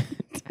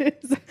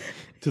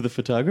To the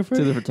photographer?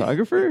 the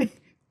photographer?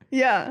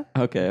 Yeah.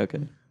 Okay.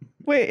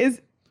 Wait,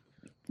 is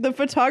the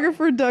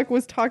photographer duck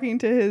was talking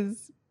to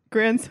his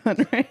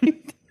grandson,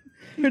 right?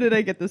 Or did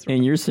I get this wrong?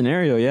 In your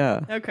scenario,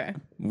 yeah. Okay.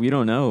 We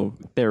don't know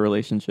their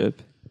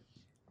relationship.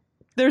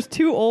 There's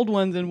 2 old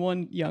ones and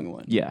 1 young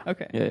one. Yeah.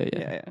 Okay.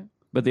 Yeah.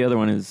 But the other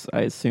one is,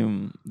 I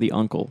assume, the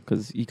uncle,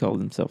 because he called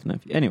himself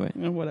nephew. Anyway.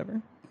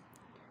 Whatever.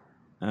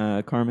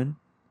 Carmen?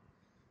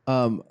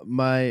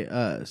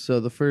 So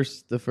the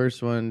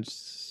first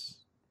one's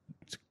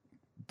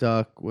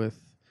duck with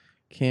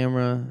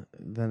camera.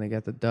 Then I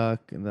got the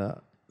duck and the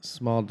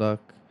small duck.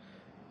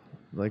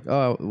 Like,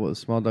 the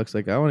small duck's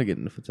like, I want to get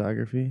into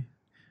photography.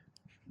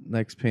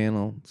 Next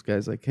panel, this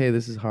guy's like, hey,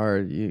 this is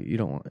hard. You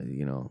don't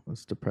want,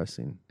 it's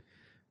depressing.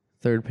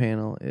 Third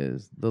panel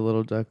is the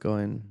little duck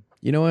going,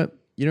 you know what?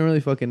 You don't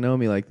really fucking know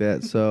me like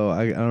that, so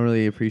I don't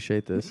really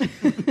appreciate this.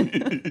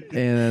 And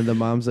then the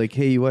mom's like,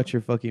 hey, you watch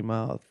your fucking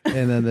mouth.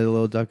 And then the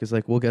little duck is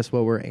like, well, guess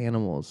what? We're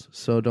animals,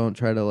 so don't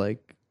try to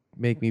like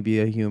make me be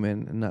a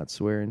human and not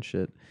swear and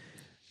shit.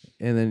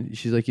 And then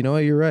she's like, you know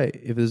what? You're right.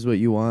 If this is what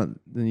you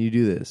want, then you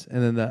do this.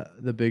 And then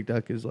the big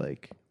duck is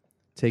like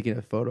taking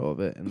a photo of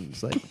it, and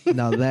it's like,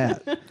 now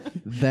that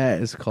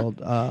is called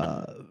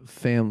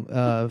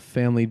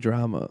family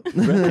drama.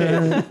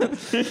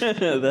 That's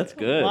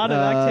good. A lot of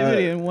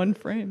activity in one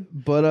frame.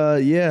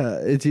 But yeah,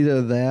 it's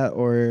either that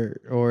or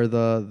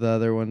the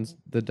other one's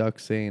the duck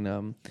saying,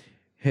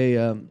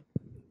 hey,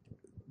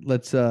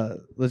 let's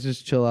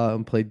just chill out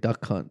and play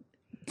duck hunt.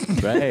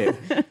 Right.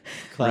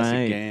 Classic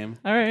Right. game.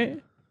 All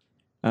right.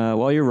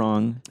 Well, you're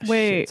wrong.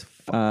 Wait.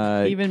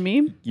 Even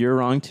me? You're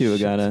wrong too,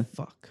 Agata.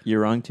 Fuck.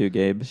 You're wrong too,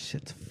 Gabe.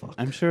 Shit's fuck.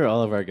 I'm sure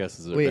all of our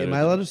guesses are Wait, better am I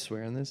than- allowed to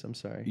swear on this? I'm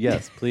sorry.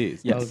 Yes,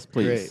 please. Yes, Oh,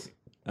 please.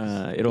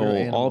 We're It'll all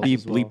animals be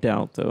as well. bleeped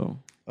out, though.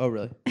 Oh,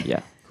 really?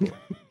 Yeah.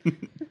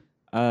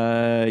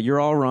 You're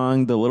all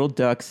wrong. The little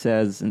duck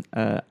says,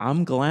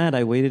 I'm glad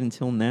I waited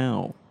until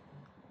now.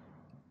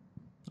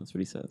 That's what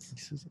he says.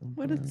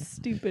 What a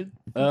stupid.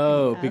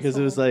 Oh, because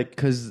it was like,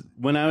 Because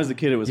when I was a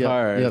kid, it was Yep,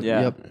 hard. yep,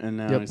 Yeah. yep. And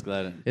now Yep. he's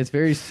glad. It's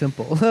very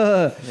simple.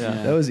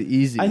 That was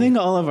easy. I think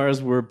all of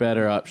ours were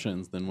better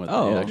options than what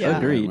Oh, they actually yeah.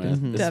 agreed.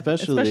 went with. Def-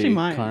 Especially, especially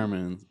mine.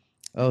 Carmen.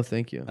 Oh,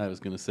 thank you. I was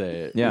going to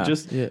say it. Yeah. It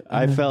just, Yeah.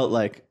 I felt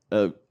like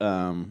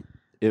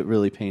it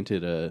really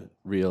painted a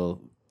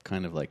real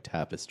kind of like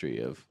tapestry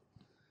of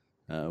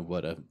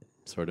what a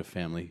sort of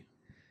family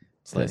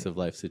slice of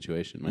life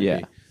situation might Yeah.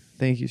 be.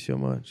 Thank you so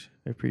much.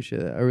 I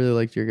appreciate that. I really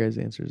liked your guys'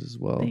 answers as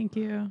well. Thank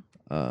you.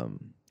 I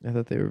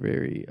thought they were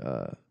very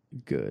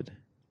good.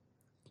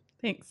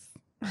 Thanks.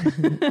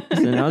 So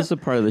now this is a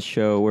part of the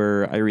show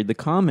where I read the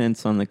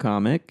comments on the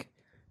comic,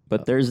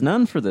 but there's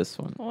none for this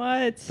one.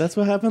 What? That's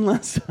what happened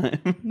last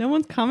time. No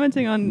one's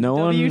commenting on No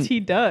one- WT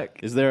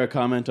Duck. Is there a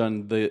comment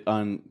on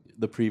the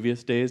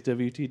previous day's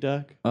WT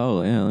Duck?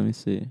 Oh, yeah, let me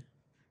see.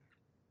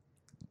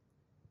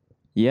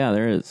 Yeah,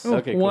 there is. Oh,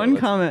 Okay, cool. one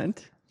Let's-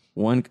 comment.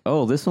 One.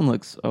 Oh, this one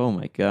looks. Oh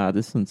my god,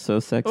 this one's so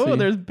sexy. Oh,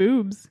 there's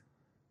boobs.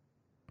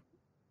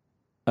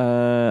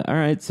 All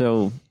right,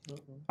 so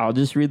I'll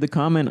just read the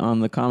comment on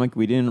the comic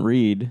we didn't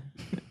read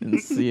and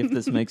see if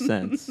this makes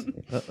sense.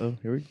 Uh-oh,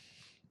 here we go.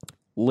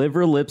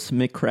 Liver Lips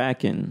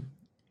McCracken.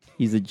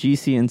 He's a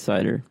GC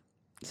insider.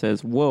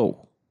 Says,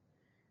 "Whoa,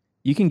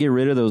 you can get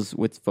rid of those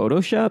with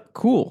Photoshop?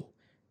 Cool.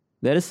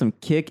 That is some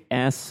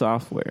kick-ass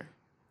software."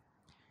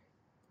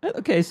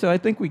 Okay, so I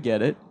think we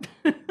get it.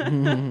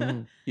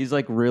 He's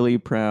like really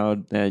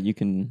proud that you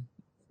can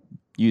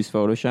use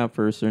Photoshop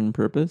for a certain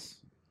purpose.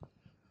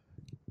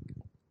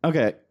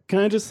 Okay, can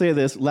I just say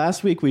this?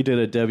 Last week we did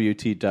a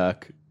WT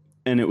Duck,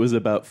 and it was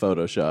about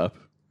Photoshop.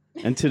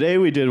 And today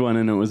we did one,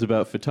 and it was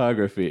about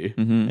photography.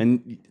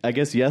 And I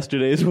guess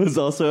yesterday's was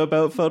also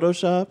about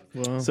Photoshop.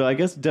 Wow. So I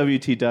guess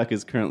WT Duck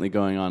is currently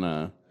going on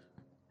a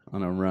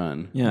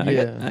run. Yeah,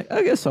 Yeah.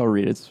 I guess I'll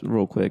read it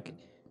real quick.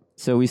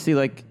 So we see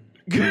like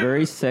a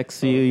very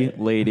sexy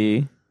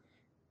lady.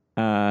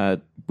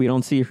 We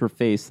don't see her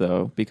face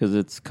though because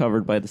it's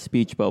covered by the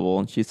speech bubble,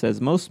 and she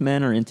says, "Most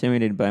men are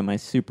intimidated by my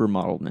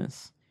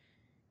supermodelness."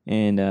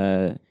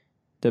 And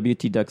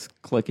WT Duck's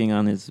clicking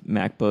on his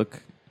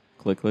MacBook,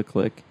 click, click,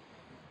 click.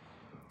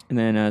 And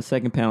then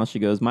second panel, she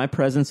goes, "My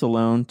presence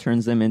alone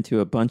turns them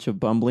into a bunch of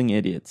bumbling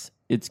idiots.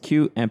 It's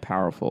cute and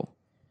powerful."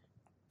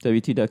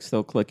 WT Duck's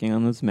still clicking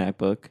on his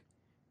MacBook.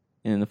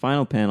 And in the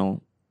final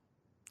panel,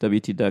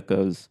 WT Duck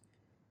goes,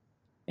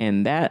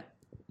 "And that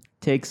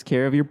takes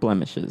care of your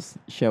blemishes.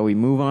 Shall we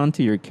move on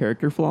to your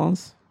character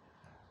flaws?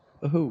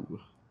 Oh.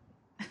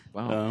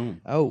 Wow.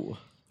 Oh.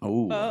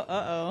 Oh.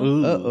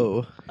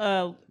 Uh-oh.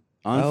 On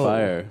Oh.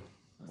 fire.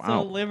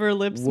 So Liver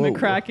Lips Whoa.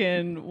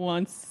 McCracken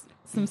wants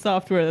some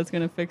software that's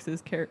going to fix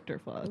his character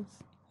flaws.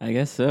 I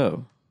guess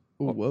so.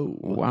 Whoa.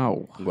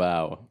 Wow.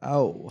 Wow.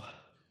 Ow.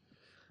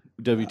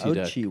 WT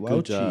Duck. Ouchie,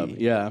 Good job. wouchie.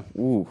 Yeah.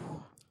 Ooh.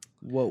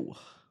 Whoa.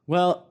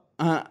 Well,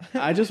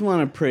 I just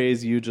want to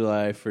praise you,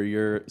 July, for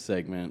your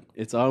segment.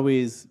 It's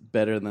always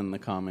better than the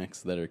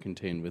comics that are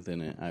contained within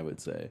it, I would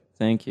say.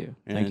 Thank you.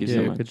 Thank you And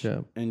so Yeah, much. good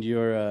job. And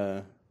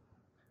your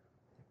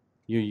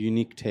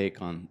unique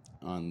take on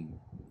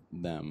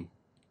them.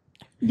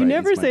 You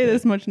never brightens my say day.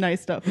 this much nice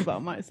stuff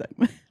about my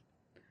segment.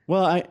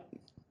 Well,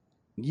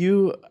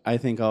 I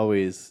think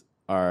always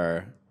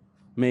are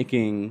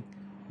making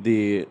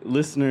the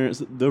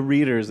listeners, the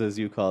readers as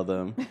you call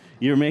them,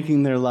 you're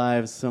making their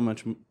lives so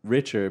much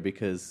richer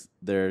because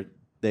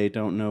they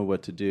don't know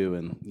what to do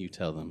and you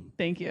tell them.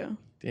 Thank you.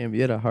 Damn,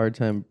 you had a hard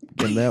time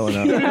getting that one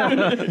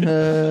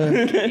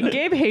out.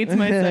 Gabe hates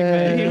my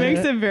segment. He makes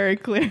it very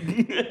clear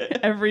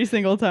every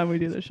single time we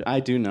do the show.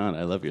 I do not.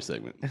 I love your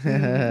segment.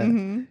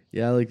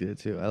 Yeah, I liked it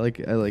too. I like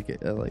it. I like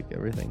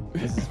everything.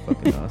 This is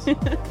fucking awesome.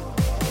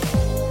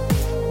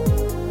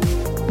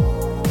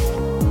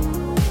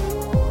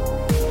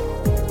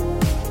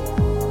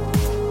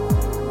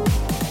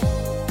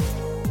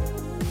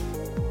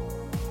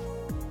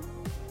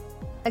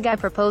 A guy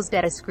proposed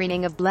at a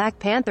screening of Black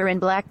Panther in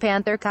Black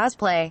Panther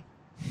cosplay.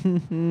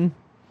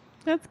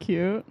 That's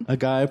cute. A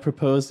guy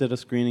proposed at a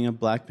screening of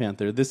Black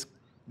Panther. This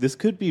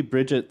could be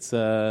Bridget's.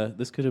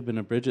 This could have been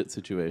a Bridget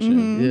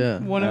situation. Yeah.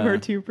 One of her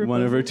two proposals.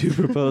 One of her two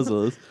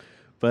proposals.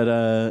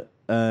 But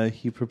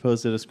he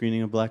proposed at a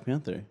screening of Black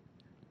Panther.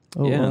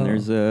 Oh, yeah, wow. and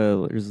there's a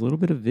little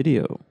bit of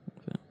video.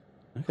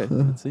 Okay,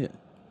 let's see it.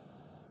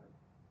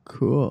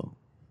 Cool.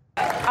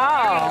 Oh.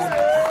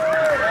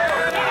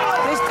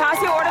 Did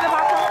Cassie order the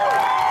popcorn?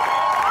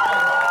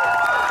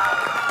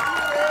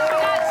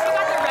 She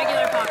got the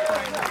regular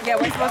popcorn. Yeah,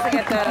 we're supposed to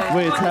get the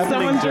Wait, it's happening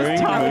Someone's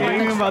during just the movie?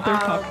 talking about their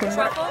popcorn.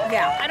 Truffle?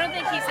 Yeah. I don't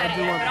think he said it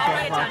yet, but I'll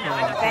write it down now.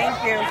 I got Thank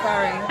you.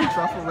 Sorry.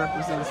 Truffle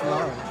represents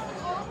love.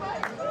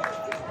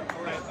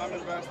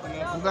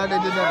 I'm glad they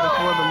did that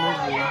before the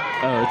movie.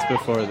 Oh, it's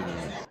before the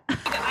movie.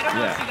 I don't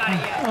know if she got it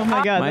yet. Oh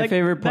my god! My that-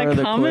 favorite part that of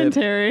the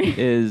commentary. clip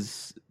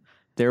is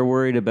they're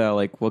worried about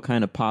like what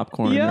kind of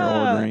popcorn Yeah.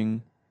 they're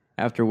ordering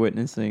after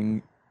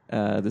witnessing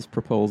this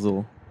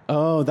proposal.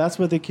 Oh, that's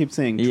what they keep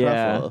saying.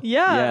 Yeah, Truffle.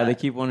 Yeah. They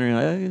keep wondering,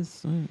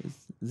 is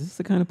this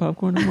the kind of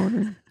popcorn I'm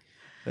ordering?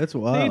 That's They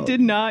wild.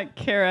 did not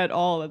care at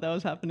all that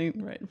was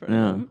happening right in front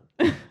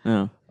of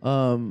them.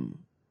 No.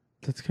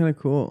 That's kind of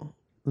cool.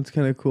 That's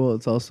kind of cool.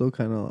 It's also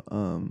kind of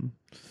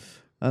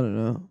I don't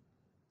know.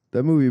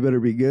 That movie better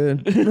be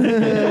good.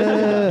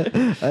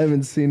 I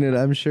haven't seen it.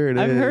 I'm sure it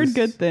is. I've heard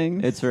good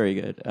things. It's very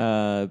good.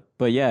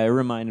 But yeah, it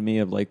reminded me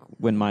of like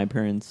when my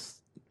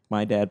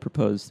dad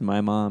proposed to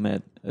my mom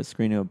at a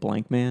screening of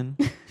Blank Man.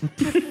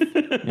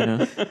 You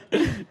know?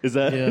 Is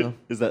that Yeah.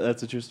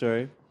 that's a true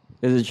story?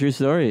 It's a true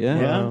story, yeah.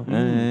 Yeah?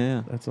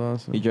 Yeah. That's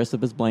awesome. He dressed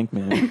up as Blank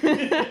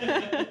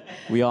Man.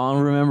 We all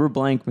remember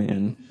Blank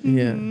Man.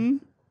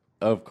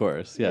 Yeah. Of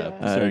course, yeah.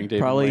 Starring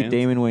Damon Probably Wayans.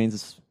 Damon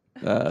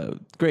Wayans'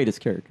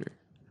 greatest character.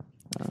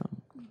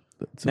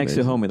 That's Next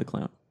amazing. to Homie the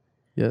Clown.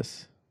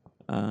 Yes.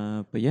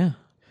 But yeah,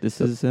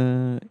 this is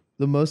The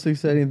most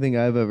exciting thing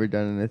I've ever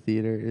done in a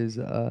theater is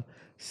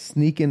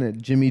sneaking a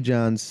Jimmy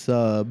John's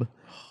sub.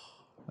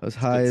 I was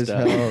high as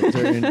stuff. hell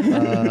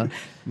during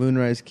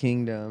Moonrise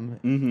Kingdom,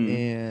 Mhm.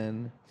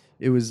 and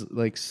it was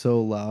like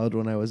so loud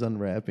when I was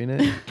unwrapping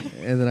it,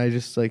 and then I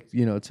just like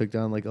took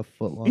down like a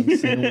foot-long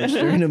sandwich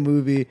during a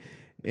movie,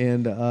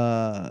 and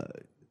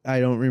I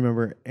don't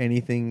remember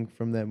anything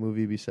from that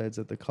movie besides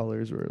that the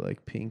colors were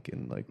like pink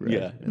and like red,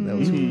 Yeah. and that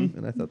was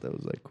and I thought that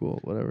was like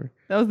cool, whatever.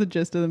 That was the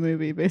gist of the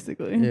movie,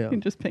 basically. Yeah.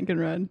 Just pink and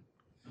red.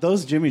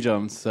 Those Jimmy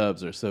John's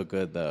subs are so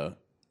good, though.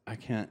 I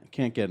can't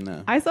get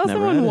enough. I saw Never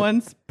had someone it.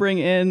 once bring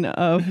in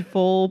a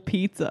full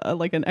pizza,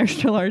 like an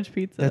extra large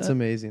pizza. That's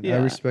amazing. I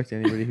Yeah. respect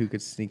anybody who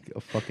could sneak a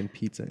fucking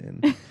pizza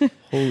in.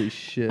 Holy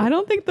shit. I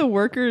don't think the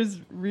workers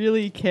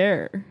really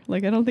care.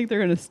 Like, I don't think they're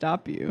going to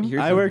stop you.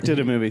 I worked at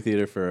a movie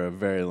theater for a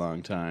very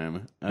long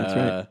time. That's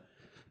right.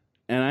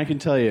 And I can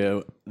tell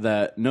you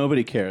that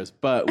nobody cares.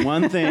 But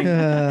one thing,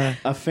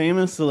 a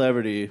famous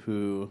celebrity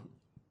who,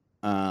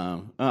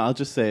 I'll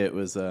just say it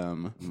was,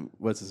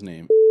 what's his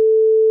name?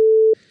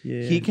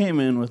 Yeah. He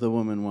came in with a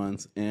woman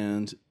once,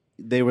 and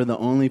they were the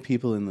only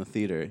people in the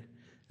theater.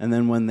 And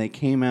then when they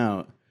came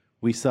out,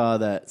 we saw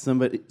that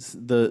somebody,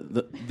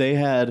 they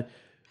had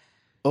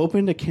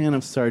opened a can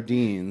of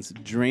sardines,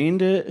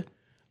 drained it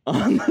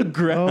on the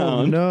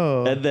ground,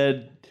 no. and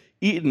then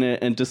eaten it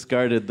and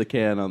discarded the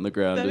can on the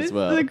ground That as is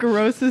well. the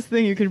grossest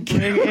thing you could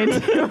bring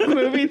into a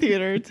movie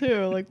theater,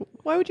 too. Like,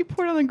 why would you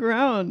pour it on the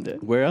ground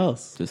Where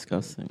else?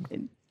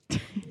 disgusting.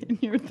 in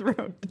your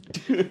throat?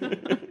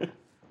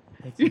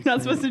 You're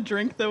not supposed to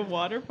drink the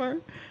water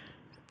part?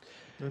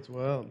 That's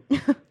wild.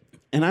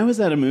 And I was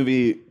at a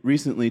movie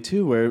recently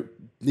too where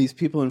these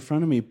people in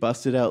front of me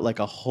busted out like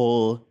a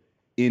whole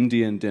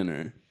Indian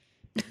dinner.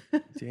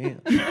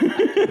 Damn.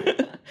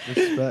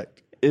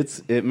 Respect.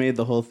 It made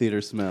the whole theater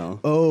smell.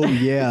 Oh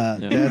yeah,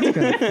 that's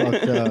kind of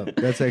fucked up.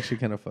 That's actually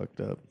kind of fucked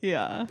up.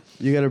 Yeah.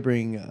 You got to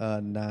bring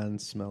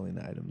non-smelling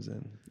items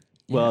in.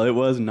 Well, it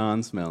was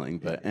non-smelling,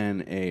 but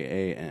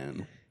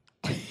NaAN.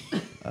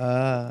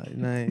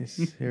 Nice.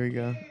 Here we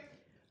go.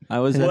 I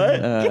was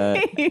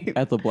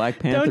at the Black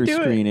Panther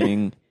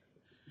screening.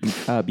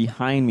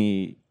 Behind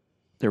me,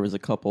 there was a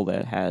couple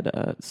that had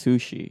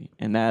sushi,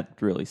 and that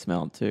really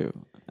smelled too.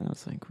 And I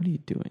was like, "What are you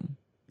doing?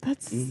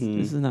 That's This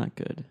is not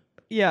good."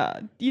 Yeah,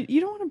 you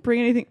don't want to bring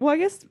anything. Well, I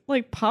guess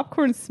like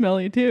popcorn's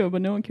smelly too,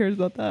 but no one cares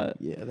about that.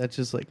 Yeah, that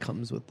just like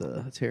comes with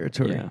the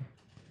territory.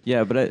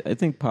 Yeah, but I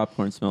think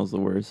popcorn smells the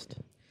worst.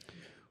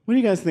 What do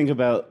you guys think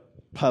about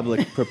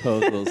public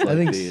proposals like I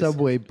think these?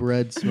 Subway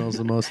bread smells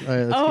the most. All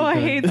right, let's Oh, keep I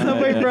going. hate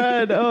Subway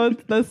bread. Oh,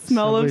 the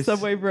smell of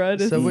Subway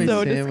bread is Subway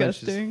so sandwich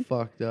disgusting. Is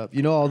fucked up.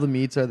 You know, all the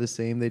meats are the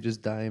same. They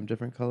just dye them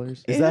different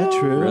colors. Is that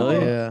true?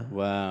 Really? Yeah.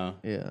 Wow.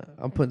 Yeah.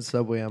 I'm putting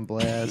Subway on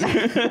blast.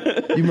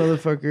 You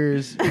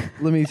motherfuckers.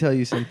 Let me tell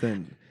you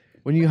something.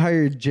 When you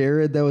hired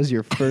Jared, that was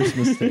your first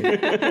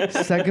mistake.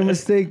 Second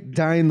mistake,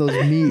 dyeing those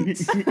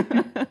meats.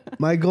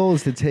 My goal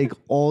is to take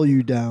all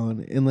you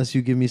down unless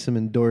you give me some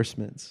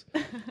endorsements.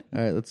 All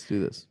right, let's do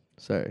this.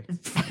 Sorry.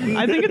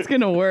 I think it's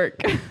gonna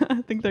work.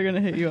 I think they're gonna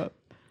hit you up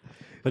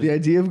But the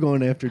idea of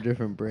going after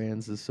different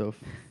brands is so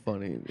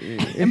funny.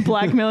 and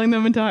blackmailing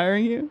them into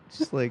hiring you.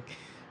 Just like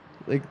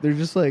they're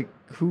just like,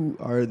 who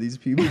are these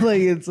people?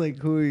 Like, it's like,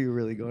 who are you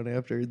really going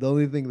after? The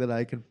only thing that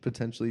I could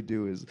potentially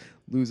do is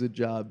lose a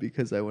job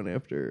because I went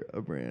after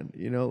a brand.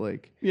 You know,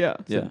 like Yeah.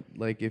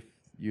 Like if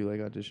you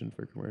like audition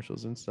for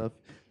commercials and stuff.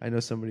 I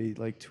know somebody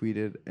like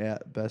tweeted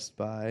at Best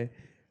Buy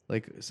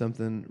like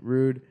something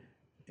rude,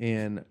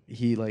 and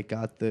he like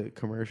got the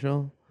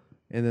commercial,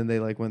 and then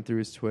they like went through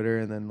his Twitter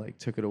and then like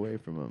took it away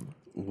from him.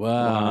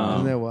 Wow.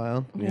 Isn't that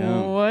wild?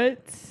 Yeah. What?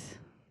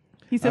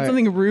 He said All right.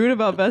 something rude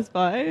about Best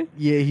Buy?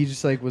 Yeah, he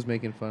just like was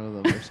making fun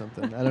of them or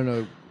something. I don't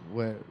know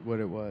what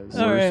it was.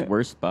 All right.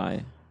 Worst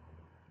buy.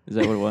 Is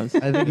that what it was?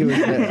 I think it was.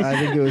 I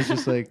think it was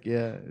just like,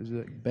 yeah, it was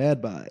like bad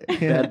buy.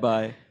 Bad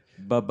buy.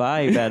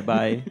 Bye-bye, bad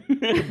buy.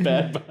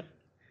 Bad buy.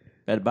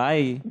 Bad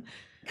buy.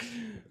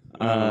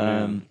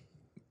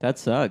 That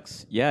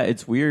sucks. Yeah,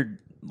 it's weird.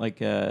 Like,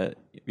 have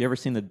you ever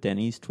seen the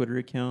Denny's Twitter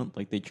account?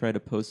 Like, they try to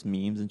post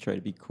memes and try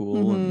to be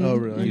cool. And Oh,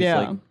 really? use, Yeah.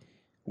 like,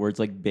 words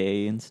like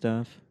 "bae" and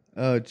stuff.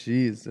 Oh,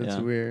 jeez, that's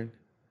Yeah. weird.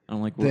 I'm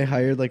like, They what?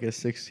 hired like a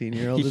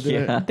 16-year-old to do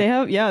Yeah. it. They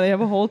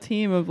have a whole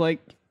team of like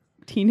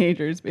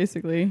teenagers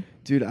basically.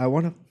 Dude, I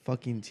want a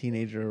fucking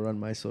teenager to run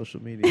my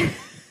social media.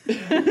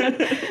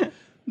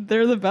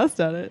 They're the best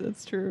at it.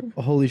 That's true.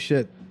 Holy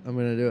shit, I'm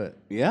gonna do it.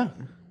 Yeah.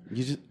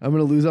 You just I'm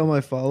gonna lose all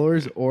my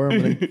followers, or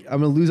I'm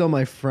gonna lose all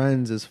my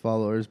friends as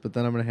followers, but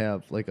then I'm gonna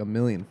have like 1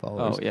 million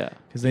followers. Oh, yeah.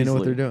 because they know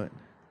what Easily. they're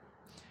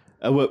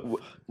doing.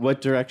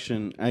 what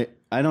direction?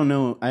 I don't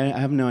know. I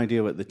have no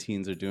idea what the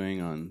teens are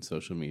doing on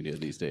social media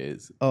these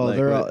days. Oh, Like,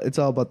 they're what- all. It's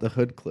all about the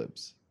hood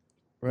clips,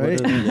 right?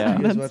 What are they- Yeah.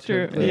 You guys That's watch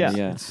true. Hood Clips? Yeah.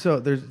 Yeah. It's so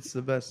it's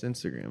the best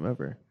Instagram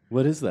ever.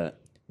 What is that?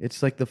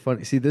 It's like the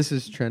funny. See, this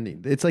is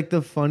trending. It's like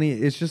the funny.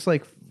 It's just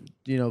like,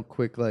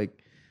 quick,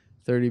 like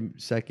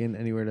 30-second,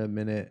 anywhere to a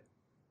minute,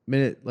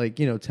 like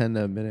 10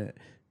 to a minute,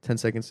 10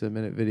 seconds to a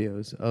minute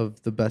videos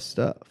of the best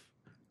stuff.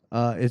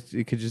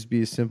 It could just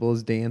be as simple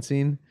as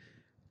dancing.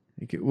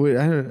 I'm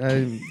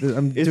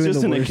It's doing just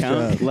the an worst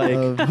account, job like,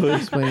 of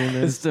explaining It's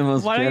this. the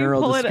most Why don't you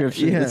general pull it-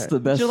 description. Yeah. It's the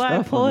best July,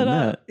 stuff pull on it the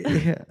up.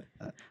 net.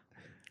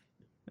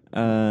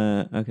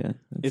 Yeah. Okay.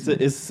 This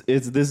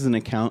is an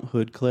account,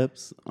 Hood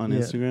Clips on Yeah.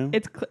 Instagram.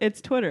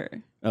 It's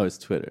Twitter. Oh, it's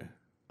Twitter.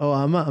 Oh,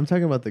 I'm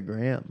talking about the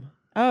gram.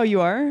 Oh, you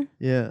are?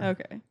 Yeah.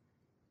 Okay.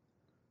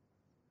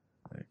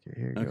 Okay,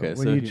 here you Okay, go. When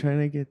so you're he- trying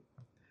to get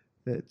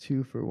that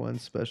 2-for-1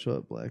 special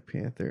at Black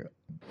Panther,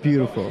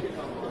 beautiful.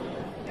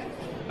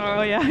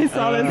 Oh yeah, I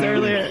saw this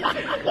earlier.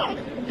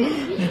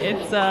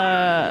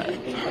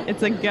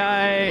 It's a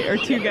guy or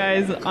two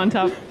guys on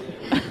top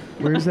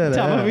Where's that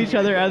top at? of each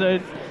other at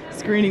a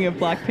screening of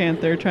Black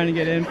Panther trying to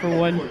get in for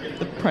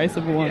the price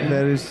of one.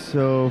 That is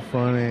so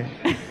funny.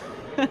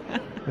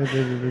 That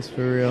did this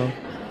for real.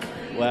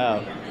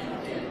 Wow.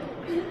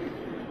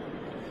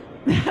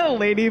 That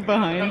lady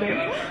behind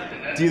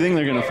it. Do you think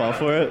they're gonna fall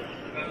for it?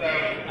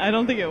 I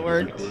don't think it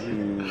worked.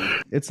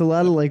 It's a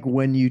lot of like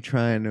when you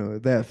trying to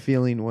that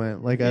feeling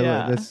went like I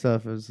Yeah. that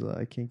stuff is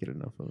I can't get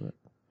enough of it.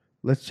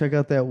 Let's check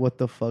out that what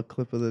the fuck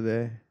clip of the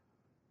day.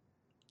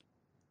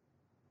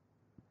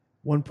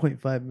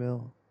 1.5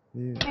 mil.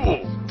 Yeah.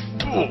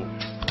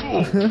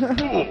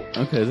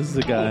 Okay, this is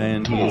a guy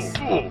and he's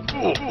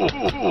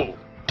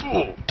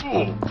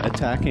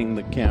attacking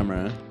the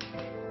camera.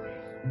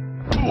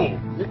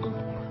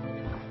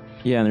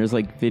 Yeah, and there's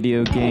like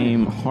video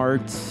game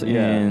hearts,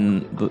 Yeah.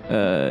 and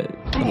the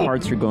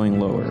hearts are going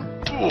lower,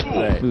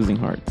 Right. losing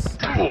hearts.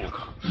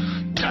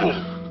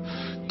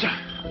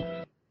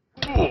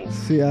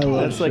 See, I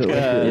love That's like shit a-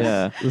 this.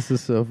 Yeah. This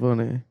is so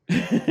funny.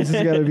 This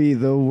has got to be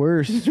the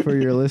worst for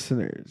your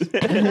listeners.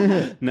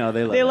 No,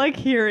 they love They it. like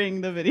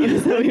hearing the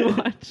videos that we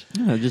watch.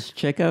 Yeah, just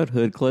check out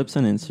Hood Clips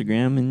on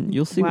Instagram, and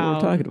you'll see what we're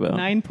talking about.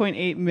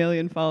 9.8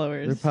 million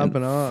followers. They're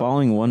popping off.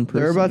 Following one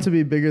person. They're about to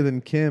be bigger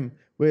than Kim.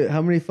 Wait,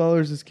 how many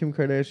followers does Kim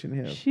Kardashian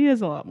have? She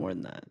has a lot more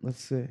than that.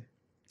 Let's see.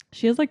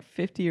 She has like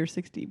 50 or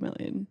 60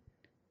 million.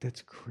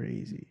 That's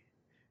crazy.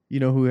 You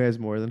know who has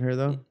more than her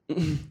though?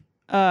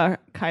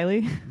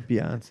 Kylie.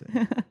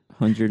 Beyonce.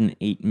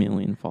 108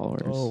 million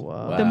followers. Oh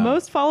wow. The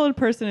most followed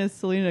person is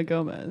Selena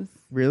Gomez.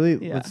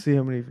 Really? Yeah. Let's see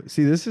how many.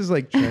 See, this is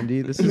like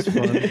trendy. This is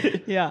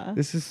fun. Yeah.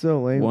 This is so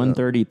lame. though.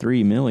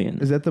 133 million.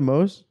 Is that the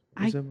most? Is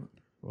I- that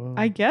Whoa.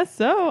 I guess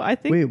so. I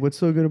think. Wait, what's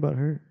so good about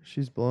her?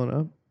 She's blowing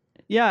up.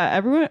 Yeah,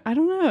 everyone. I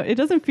don't know. It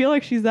doesn't feel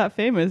like she's that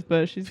famous,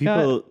 but she's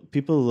got.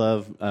 People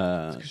love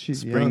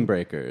she's Spring young.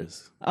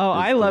 Breakers. Oh, is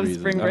I the love reason.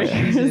 Spring Oh,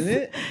 yeah. Breakers. She's in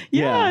it?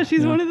 Yeah, Yeah,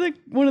 she's yeah.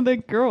 one of the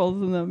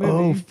girls in that movie.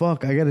 Oh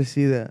fuck! I gotta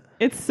see that.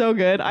 It's so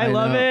good. I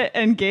love know. it,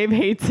 and Gabe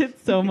hates it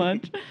so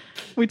much.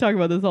 We talk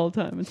about this all the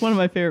time. It's one of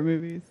my favorite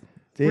movies.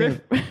 Damn.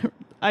 Riff,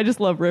 I just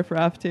love Riff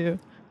Raff too.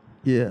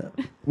 Yeah.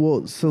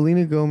 Well,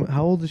 Selena Gomez.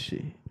 How old is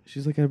she?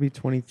 She's like gonna be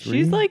 23.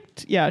 She's like,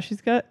 she's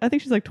got. I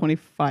think she's like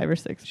 25 or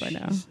 6 by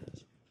now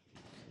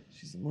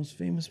She's the most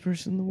famous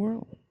person in the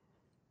world.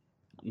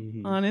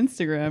 on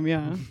Instagram.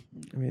 Yeah,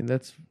 I mean,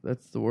 that's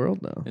the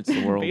world now. It's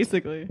the world.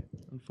 basically.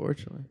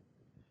 Unfortunately.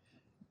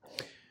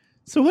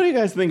 So what do you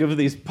guys think of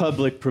these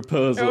public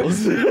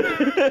proposals?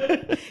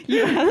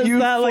 You asked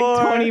that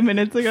like 20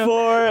 minutes ago.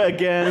 For,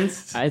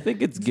 against, I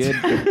think it's good.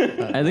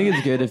 I think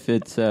it's good if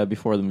it's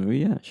before the movie.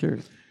 Yeah, sure.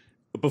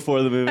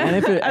 before the movie. And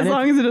if it, As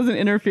long as it doesn't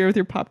interfere with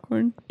your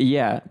popcorn.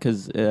 yeah,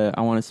 because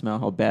I want to smell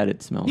how bad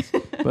it smells.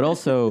 But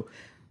also,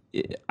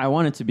 I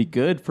want it to be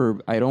good.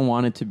 I don't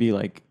want it to be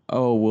like,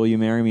 oh, will you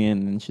marry me?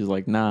 And then she's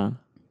like, nah,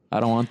 I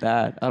don't want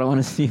that. I don't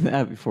want to see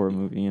that before a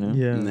movie. You know?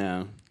 Yeah.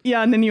 No.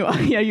 Yeah, and then you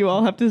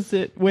all have to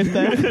sit with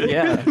them.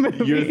 Yeah.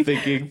 You're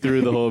thinking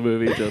through the whole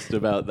movie just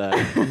about that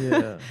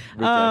Yeah.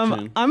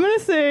 rejection. I'm gonna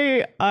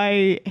say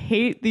I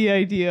hate the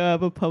idea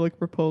of a public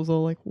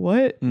proposal. Like,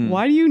 what?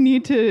 Why do you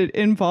need to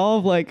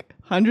involve like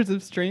hundreds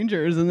of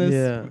strangers in this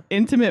Yeah.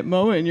 intimate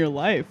moment in your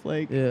life?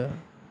 Like, Yeah.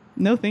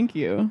 no, thank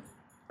you.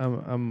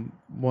 I'm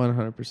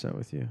 100%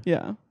 with you.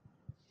 Yeah.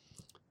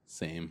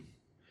 Same.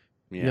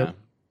 Yeah. Yep.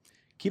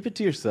 Keep it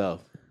to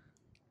yourself.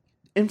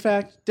 In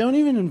fact, don't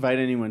even invite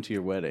anyone to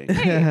your wedding.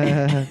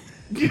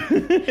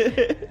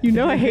 You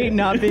know I hate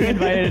not being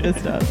invited to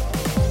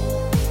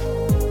stuff.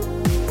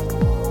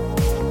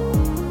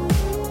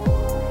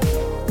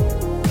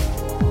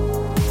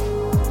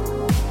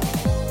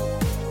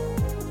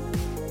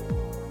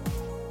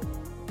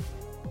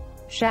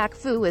 Shaq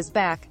Fu is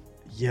back.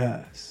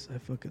 Yes. I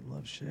fucking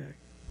love Shaq.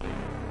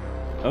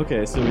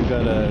 Okay, so we've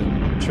got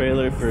a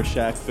trailer for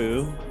Shaq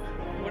Fu.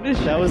 What is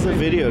That Shaq was a Fu?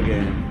 video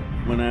game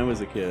when I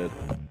was a kid.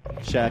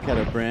 Shaq had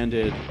a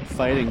branded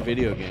fighting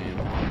video game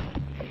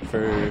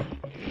for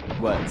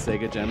what,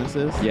 Sega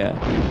Genesis? Yeah.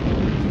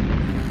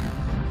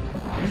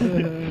 This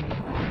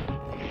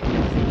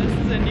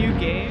is a new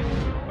game,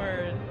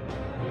 or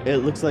It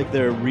looks like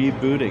they're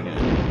rebooting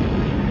it.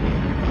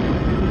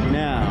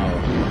 Now,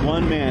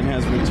 one man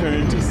has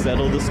returned to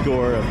settle the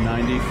score of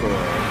 94.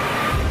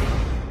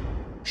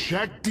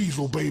 Shaq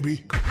Diesel,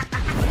 baby.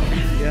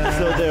 Yeah.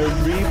 So they're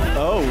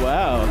oh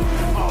wow.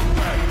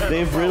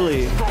 They've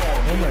really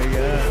Oh my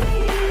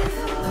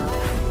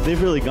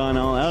they've really gone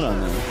all out on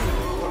this.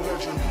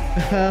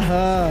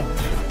 god.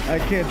 I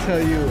can't tell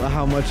you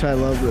how much I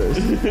love this.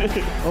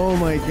 Oh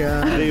my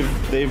god.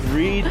 They've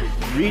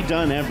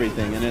redone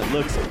everything and it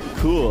looks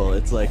cool.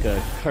 It's like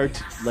a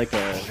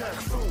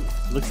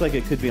looks like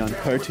it could be on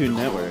Cartoon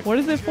Network. what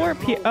is it for?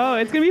 Oh,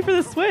 it's gonna be for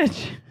the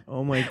Switch.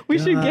 Oh my god. We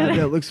should get it.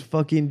 That looks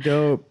fucking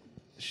dope.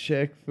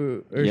 Shaq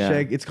Fu. Or Yeah.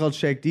 Shaq. It's called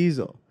Shaq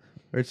Diesel.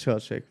 Or it's called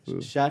Shaq Fu.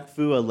 Shaq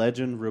Fu, a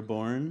Legend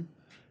Reborn.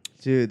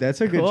 Dude,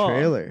 that's a good Cool.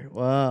 trailer.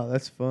 Wow,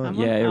 that's fun. I'm-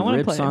 Yeah, I it wanna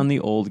rips play. on the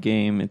old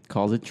game. It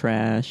calls it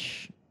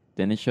trash.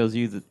 Then it shows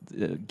you the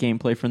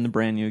gameplay from the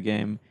brand new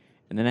game.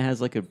 And then it has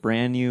like a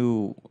brand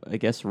new, I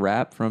guess,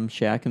 rap from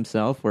Shaq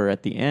himself where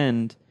at the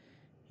end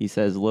he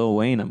says, Lil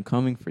Wayne, I'm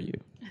coming for you.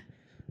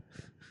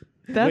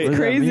 That's Wait,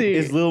 crazy.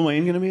 Is Lil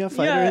Wayne gonna be a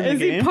fighter yeah, in the is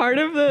game? he part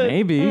of the?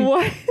 Maybe.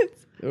 What?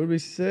 That would be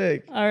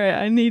sick. All right,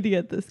 I need to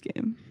get this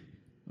game.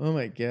 Oh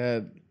my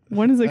god.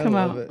 When does it I come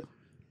love out? it.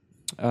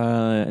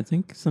 I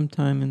think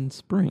sometime in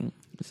spring.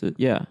 Is it?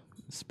 Yeah.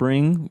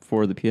 Spring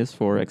for the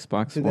PS4,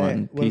 Xbox Today.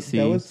 One, Well, PC,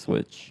 that was-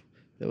 Switch.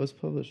 That was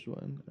published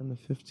one on the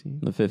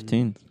 15th. The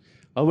 15th.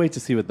 I'll wait to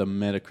see what the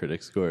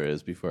Metacritic score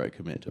is before I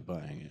commit to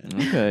buying it.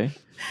 Okay.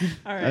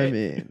 All right. I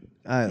mean,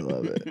 I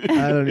love it.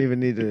 I don't even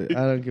need to.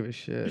 I don't give a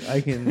shit. I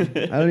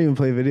don't even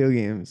play video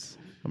games.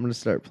 I'm gonna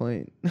start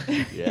playing.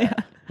 Yeah.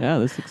 Yeah,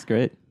 this looks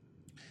great.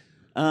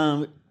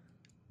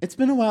 It's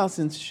been a while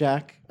since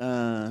Shaq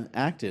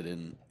acted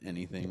in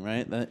anything,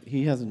 right? That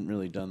he hasn't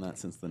really done that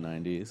since the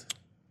 90s.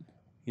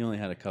 He only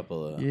had a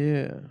couple of.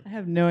 Yeah. I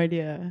have no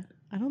idea.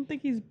 I don't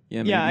think he's.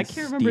 Yeah, Yeah, I maybe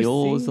can't remember.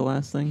 Steel was seeing- the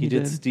last thing He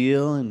did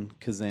Steel and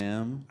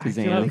Kazam. I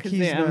feel Kazam. like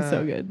he's Kazam's not-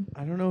 so good.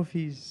 I don't know if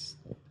he's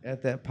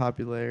at that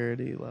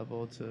popularity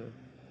level to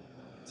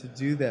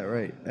do that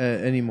right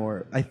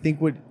anymore. I think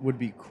what would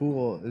be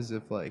cool is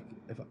if I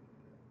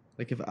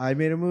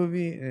made a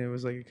movie and it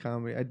was like a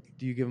comedy,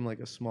 do you give him like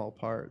a small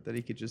part that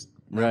he could just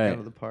knock Right. out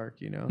of the park,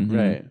 you know? Mhm.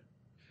 Right.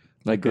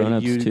 Like Grown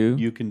Ups you, too.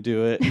 You can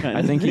do it.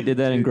 I think he did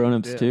that in Dude, Grown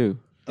Ups yeah. too.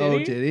 Oh,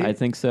 he? did he? I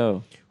think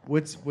so.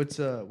 What's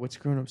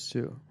Grown Ups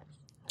 2?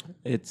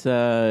 It's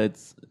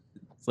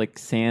like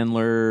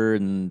Sandler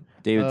and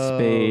David Oh,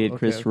 Spade, okay,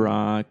 Chris okay.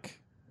 Rock.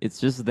 It's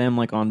just them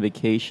like on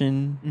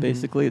vacation.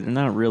 Basically, they're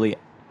not really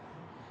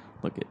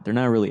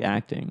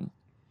acting.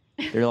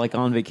 They're like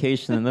on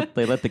vacation and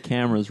they let the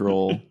cameras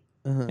roll.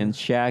 And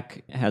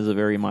Shaq has a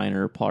very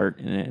minor part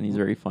in it, and he's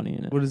very funny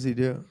in it. What does he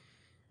do?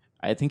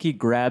 I think he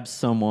grabs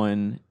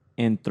someone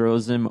and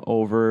throws him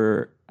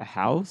over a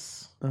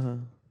house.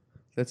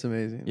 That's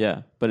amazing.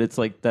 Yeah, but it's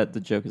like that. The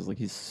joke is like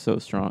he's so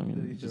strong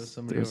and he he throws just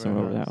somebody throws over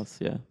someone a over the house. house.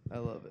 Yeah, I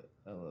love it.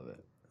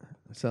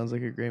 It sounds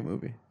like a great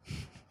movie.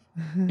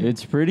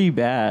 it's pretty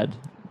bad,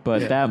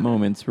 but Yeah. that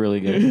moment's really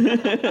good.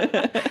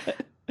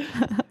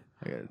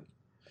 I got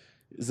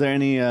Is there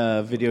any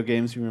video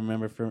games you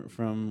remember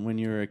from when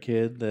you were a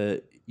kid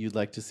that you'd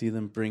like to see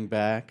them bring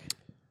back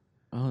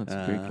Oh, that's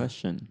a great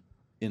question.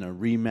 in a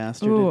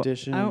remastered Ooh,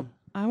 edition?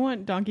 I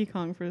want Donkey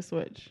Kong for the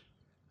Switch.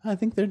 I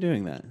think they're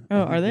doing that.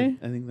 Oh, I think are they?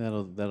 I think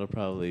that'll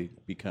probably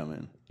be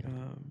coming.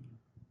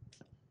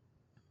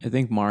 I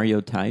think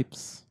Mario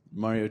types.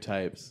 Mario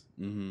types.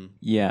 Mm-hmm.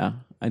 Yeah,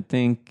 I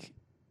think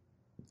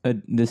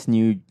this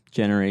new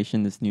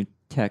generation, this new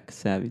tech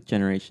savvy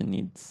generation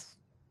needs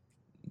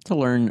to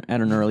learn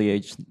at an early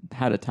age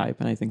how to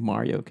type, and I think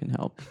Mario can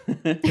help.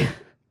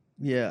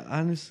 Yeah,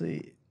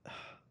 honestly,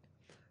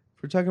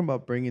 if we're talking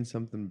about bringing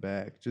something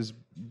back, just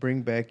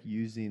bring back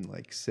using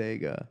like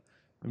Sega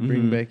and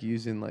bring back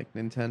using like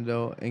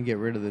Nintendo and get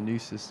rid of the new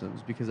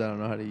systems because I don't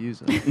know how to use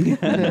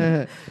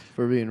them.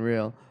 For being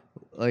real.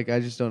 Like, I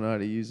just don't know how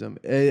to use them.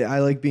 I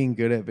like being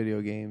good at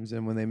video games,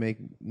 and when they make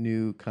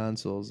new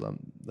consoles,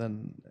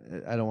 then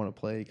I don't want to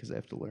play because I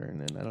have to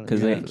learn, and I don't.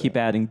 Because they keep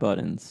adding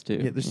buttons, too.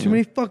 Yeah, there's too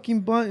many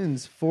fucking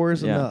buttons. 4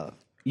 is Yeah. enough.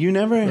 You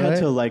never had Right?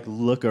 to like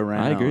look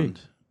around agree.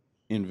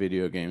 in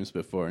video games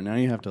before. Now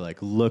you have to like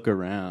look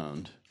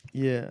around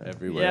Yeah.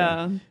 everywhere.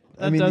 Yeah,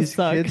 that I mean, does these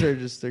suck. kids are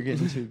they're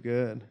getting too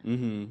good.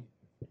 Mm-hmm.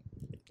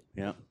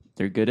 Yeah.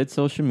 They're good at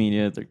social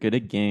media. They're good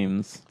at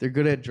games. They're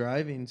good at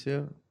driving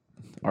too.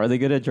 Are they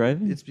good at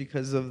driving? It's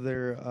because of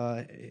their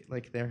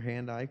their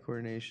hand-eye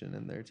coordination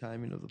and their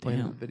timing of the playing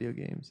of the video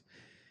games.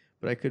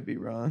 But I could be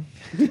wrong.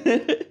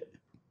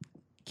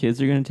 Kids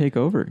are going to take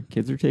over.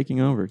 Kids are taking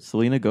over.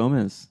 Selena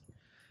Gomez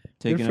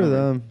taking Good for over.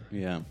 them.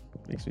 Yeah.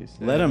 Makes me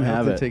sad. Let 'em I hope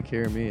have they it. Take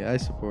care of me. I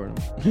support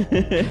them.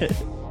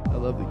 I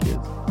love the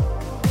kids.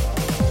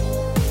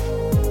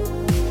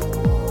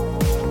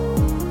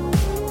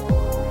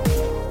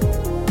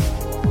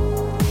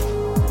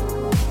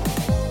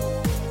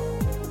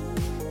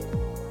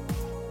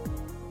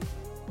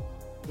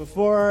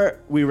 Before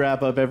we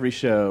wrap up every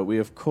show, we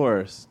of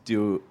course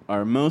do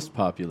our most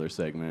popular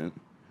segment,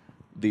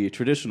 the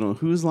traditional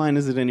Whose Line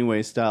Is It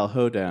Anyway style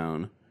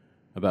hoedown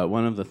about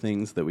one of the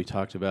things that we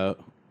talked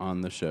about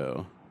on the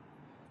show.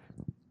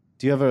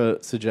 Do you have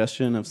a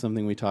suggestion of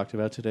something we talked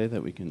about today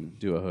that we can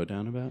do a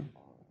hoedown about?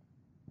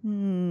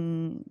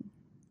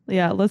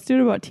 Yeah, let's do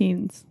it about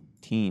teens.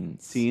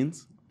 Teens.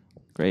 Teens?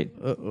 Great.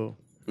 Uh-oh.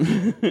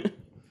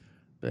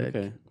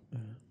 Okay.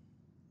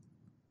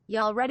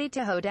 Y'all ready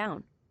to hoe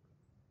down?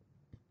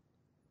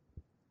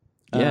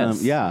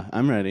 Yes. Yeah,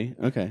 I'm ready.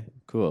 Okay,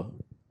 cool.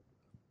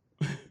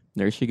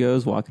 There she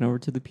goes, walking over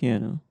to the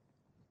piano.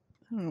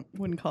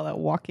 Wouldn't call that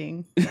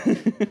walking.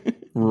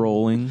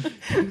 Rolling.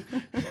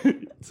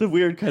 It's a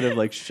weird kind of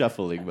like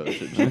shuffling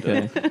motion. she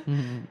Okay. does.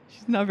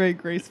 She's not very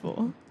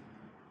graceful.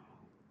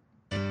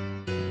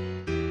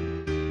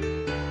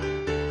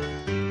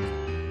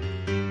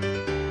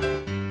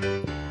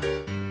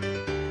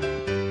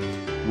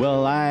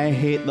 Well, I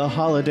hate the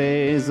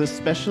holidays,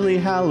 especially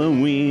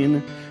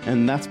Halloween.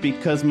 And that's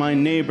because my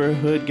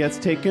neighborhood gets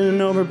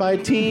taken over by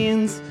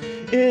teens.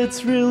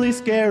 It's really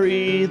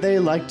scary, they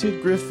like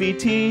to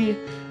graffiti.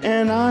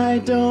 And I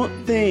don't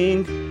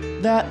think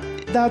that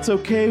that's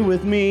okay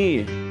with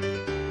me.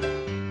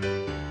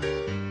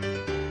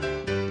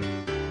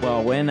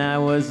 Well, when I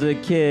was a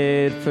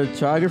kid,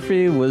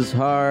 photography was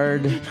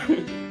hard.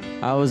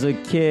 I was a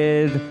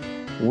kid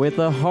with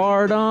a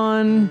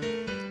heart-on.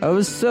 I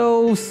was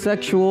so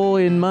sexual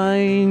in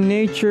my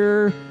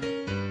nature.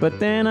 But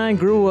then I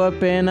grew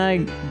up and I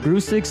grew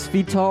 6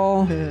 feet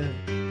tall.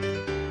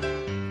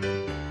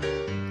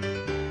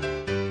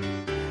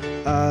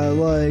 I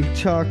like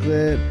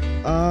chocolate.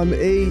 I'm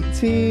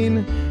 18.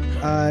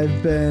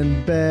 I've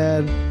been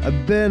bad.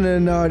 I've been a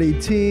naughty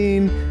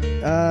teen.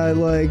 I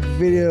like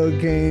video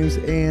games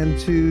and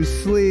to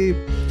sleep.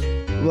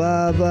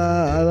 Blah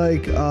blah. I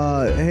like.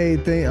 Hey,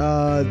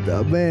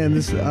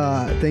 man.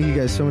 Thank you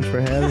guys so much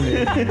for having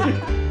me.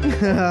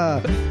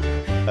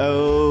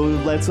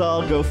 Oh, let's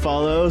all go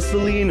follow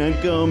Selena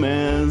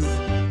Gomez.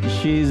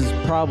 She's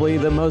probably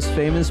the most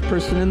famous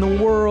person in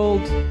the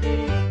world.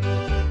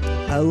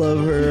 I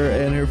love her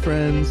and her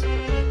friends.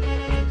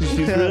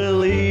 She's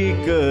really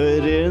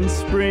good in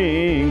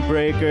Spring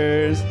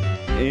Breakers.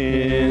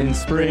 In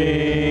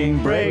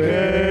Spring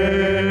Breakers.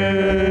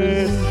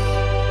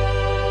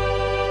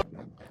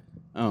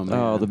 Oh, man.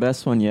 Oh, the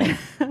best one yet.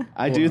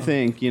 I do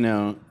think,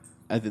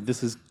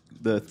 this is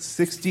the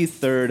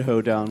 63rd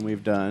Hoedown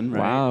we've done, right?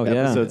 Wow,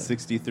 yeah. Episode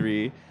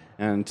 63.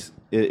 And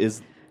it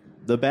is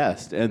the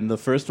best. And the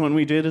first one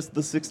we did is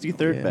the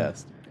 63rd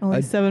best.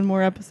 Only 7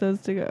 more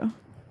episodes to go.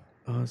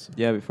 Awesome.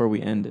 Yeah, before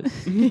we end it.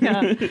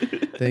 Yeah.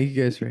 Thank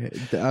you guys for.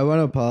 I want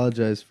to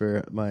apologize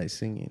for my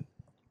singing.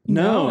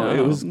 No,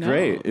 it was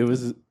great. It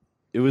was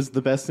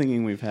the best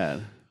singing we've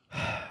had.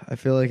 I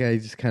feel like I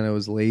just kind of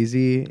was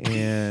lazy,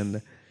 and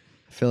I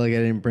feel like I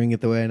didn't bring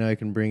it the way I know I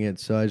can bring it.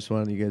 So I just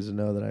wanted you guys to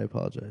know that I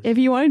apologize. If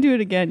you want to do it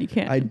again, you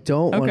can. I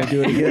don't want to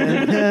do it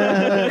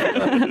again.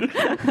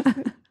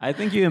 I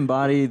think you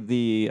embodied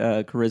the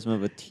charisma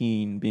of a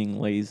teen being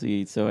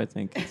lazy. So I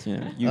think it's,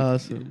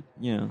 awesome.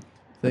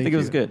 I think it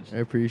was good. I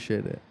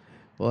appreciate it.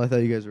 Well, I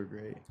thought you guys were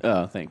great.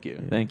 Oh, thank you.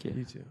 Thank you.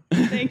 You too.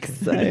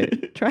 Thanks. I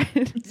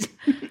tried.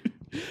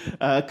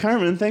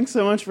 Carmen, thanks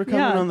so much for coming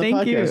on the thank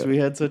podcast. you. We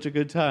had such a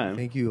good time.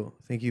 Thank you.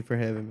 Thank you for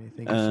having me.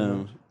 Thank you so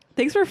much.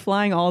 Thanks for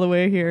flying all the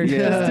way here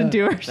just to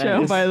do our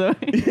show, by the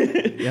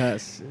way.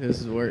 Yes,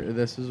 this is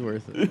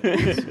worth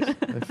it.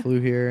 I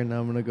flew here, and now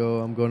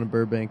I'm going to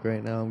Burbank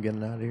right now. I'm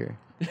getting out of here.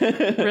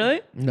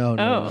 Really? No.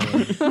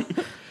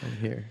 I'm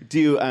here. Do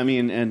you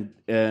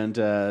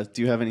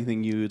do you have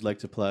anything you'd like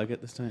to plug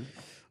at this time?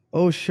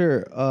 Oh,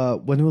 sure.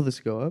 When will this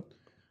go up?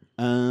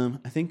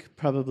 I think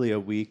probably a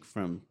week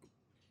from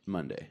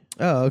Monday.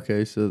 Oh,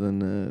 okay. So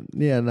then,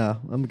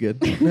 I'm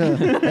good.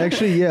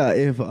 Actually, yeah.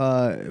 If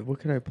what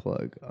can I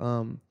plug?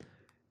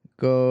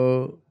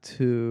 Go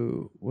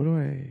to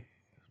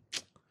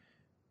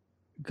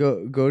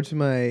go to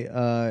my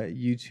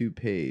YouTube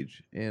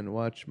page and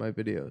watch my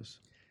videos.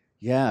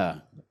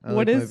 Yeah.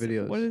 What my is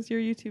videos. what is your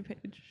YouTube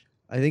page?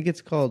 I think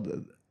it's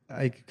called.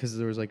 Because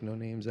there was no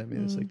names. I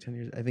made this 10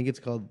 years. I think it's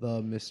called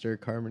the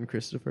Mr. Carmen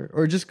Christopher,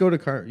 or just go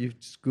to you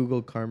just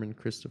Google Carmen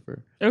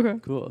Christopher. Okay,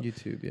 cool.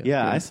 YouTube, yeah.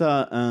 Yeah, I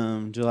saw.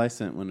 July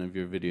sent one of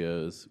your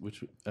videos,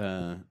 which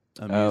a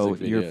music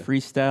video. Your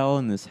freestyle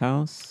in this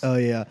house. Oh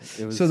yeah.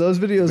 Was so those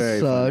videos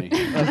very suck. funny.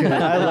 Okay,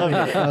 I love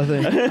it. Oh,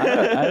 thank you. I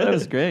thought it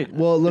was great.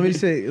 Well, let me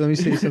say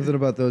something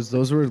about those.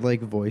 Those were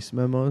like voice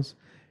memos,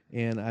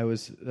 and I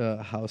was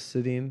house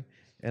sitting.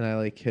 And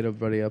I hit a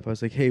buddy up. I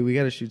was like, "Hey, we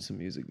got to shoot some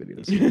music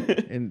videos,"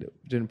 and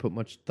didn't put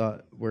much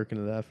work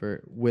into the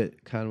effort.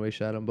 Whit Conway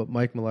shot them, but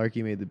Mike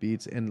Malarkey made the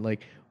beats. And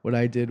what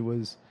I did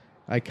was,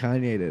 I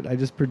Kanye'd it. I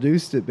just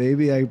produced it,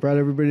 baby. I brought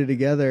everybody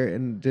together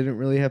and didn't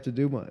really have to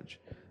do much.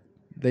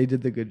 They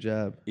did the good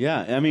job.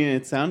 Yeah, I mean,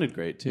 it sounded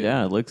great too.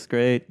 Yeah, it looks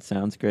great.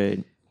 Sounds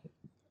great.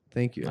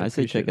 Thank you. I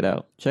say check it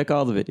out. Check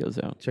all the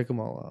videos out. Check them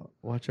all out.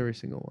 Watch every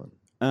single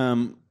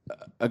one.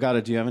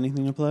 Agata, do you have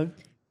anything to plug?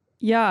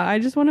 Yeah, I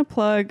just want to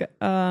plug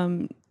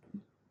doing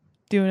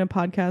a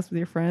podcast with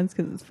your friends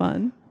because it's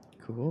fun.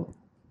 Cool.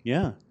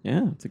 Yeah.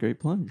 Yeah, it's a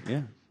great plug.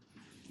 Yeah.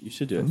 You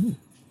should do it.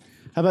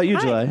 How about you,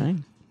 July? Hi.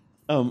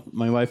 Oh,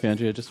 my wife,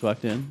 Andrea, just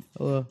walked in.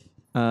 Hello.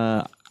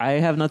 I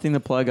have nothing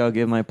to plug. I'll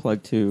give my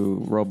plug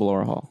to Robo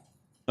Laura Hall.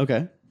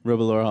 Okay.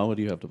 Robo Laura Hall, what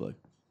do you have to plug?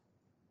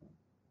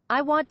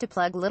 I want to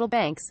plug Little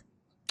Banks.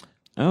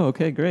 Oh,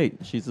 okay, great.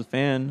 She's a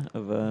fan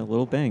of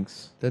Little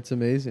Banks. That's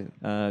amazing.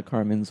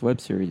 Carmen's web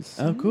series.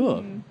 Oh,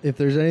 cool. If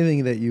there's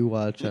anything that you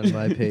watch on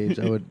my page,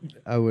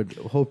 I would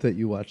hope that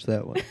you watch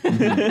that one.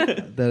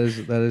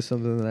 That is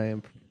something that I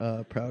am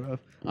proud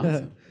of.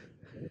 Awesome.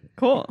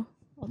 Cool.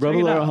 Robo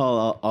Laura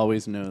Hall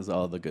always knows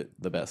all the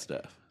best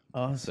stuff.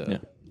 Awesome. So. Yeah.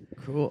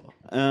 Cool.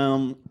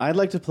 I'd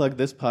like to plug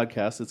this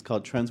podcast. It's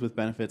called Trends with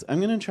Benefits. I'm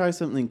going to try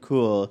something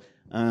cool.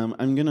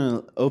 I'm going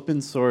to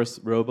open source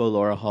Robo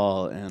Laura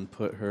Hall and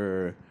put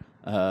her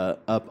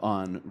up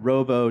on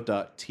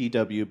robo.twb.cool.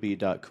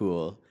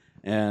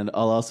 And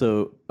I'll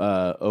also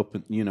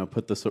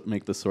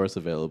make the source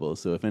available.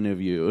 So if any of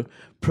you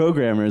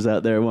programmers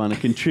out there want to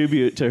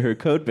contribute to her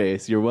code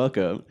base, you're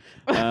welcome.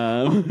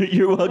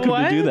 You're welcome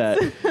to do that.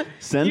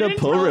 Send a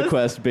pull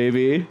request,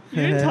 baby. You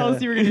didn't tell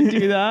us you were going to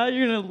do that.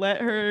 You're going to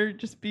let her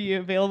just be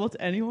available to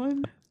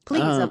anyone?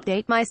 Please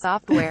update my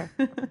software.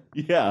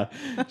 Yeah,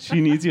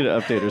 she needs you to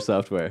update her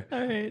software.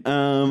 All right.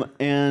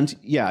 And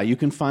yeah, you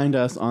can find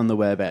us on the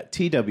web at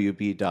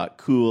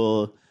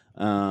twb.cool.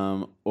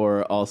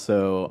 Or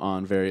also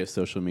on various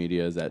social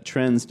medias at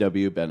Trends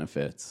W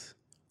Benefits,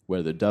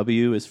 where the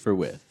W is for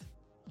with.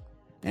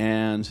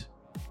 And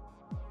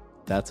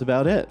that's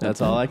about it.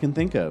 That's all I can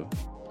think of.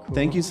 Cool.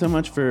 Thank you so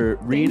much for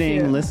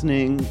reading,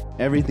 listening,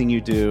 everything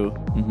you do.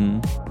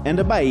 Mm-hmm. And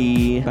a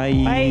bye.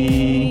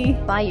 Bye.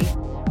 Bye.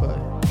 Bye.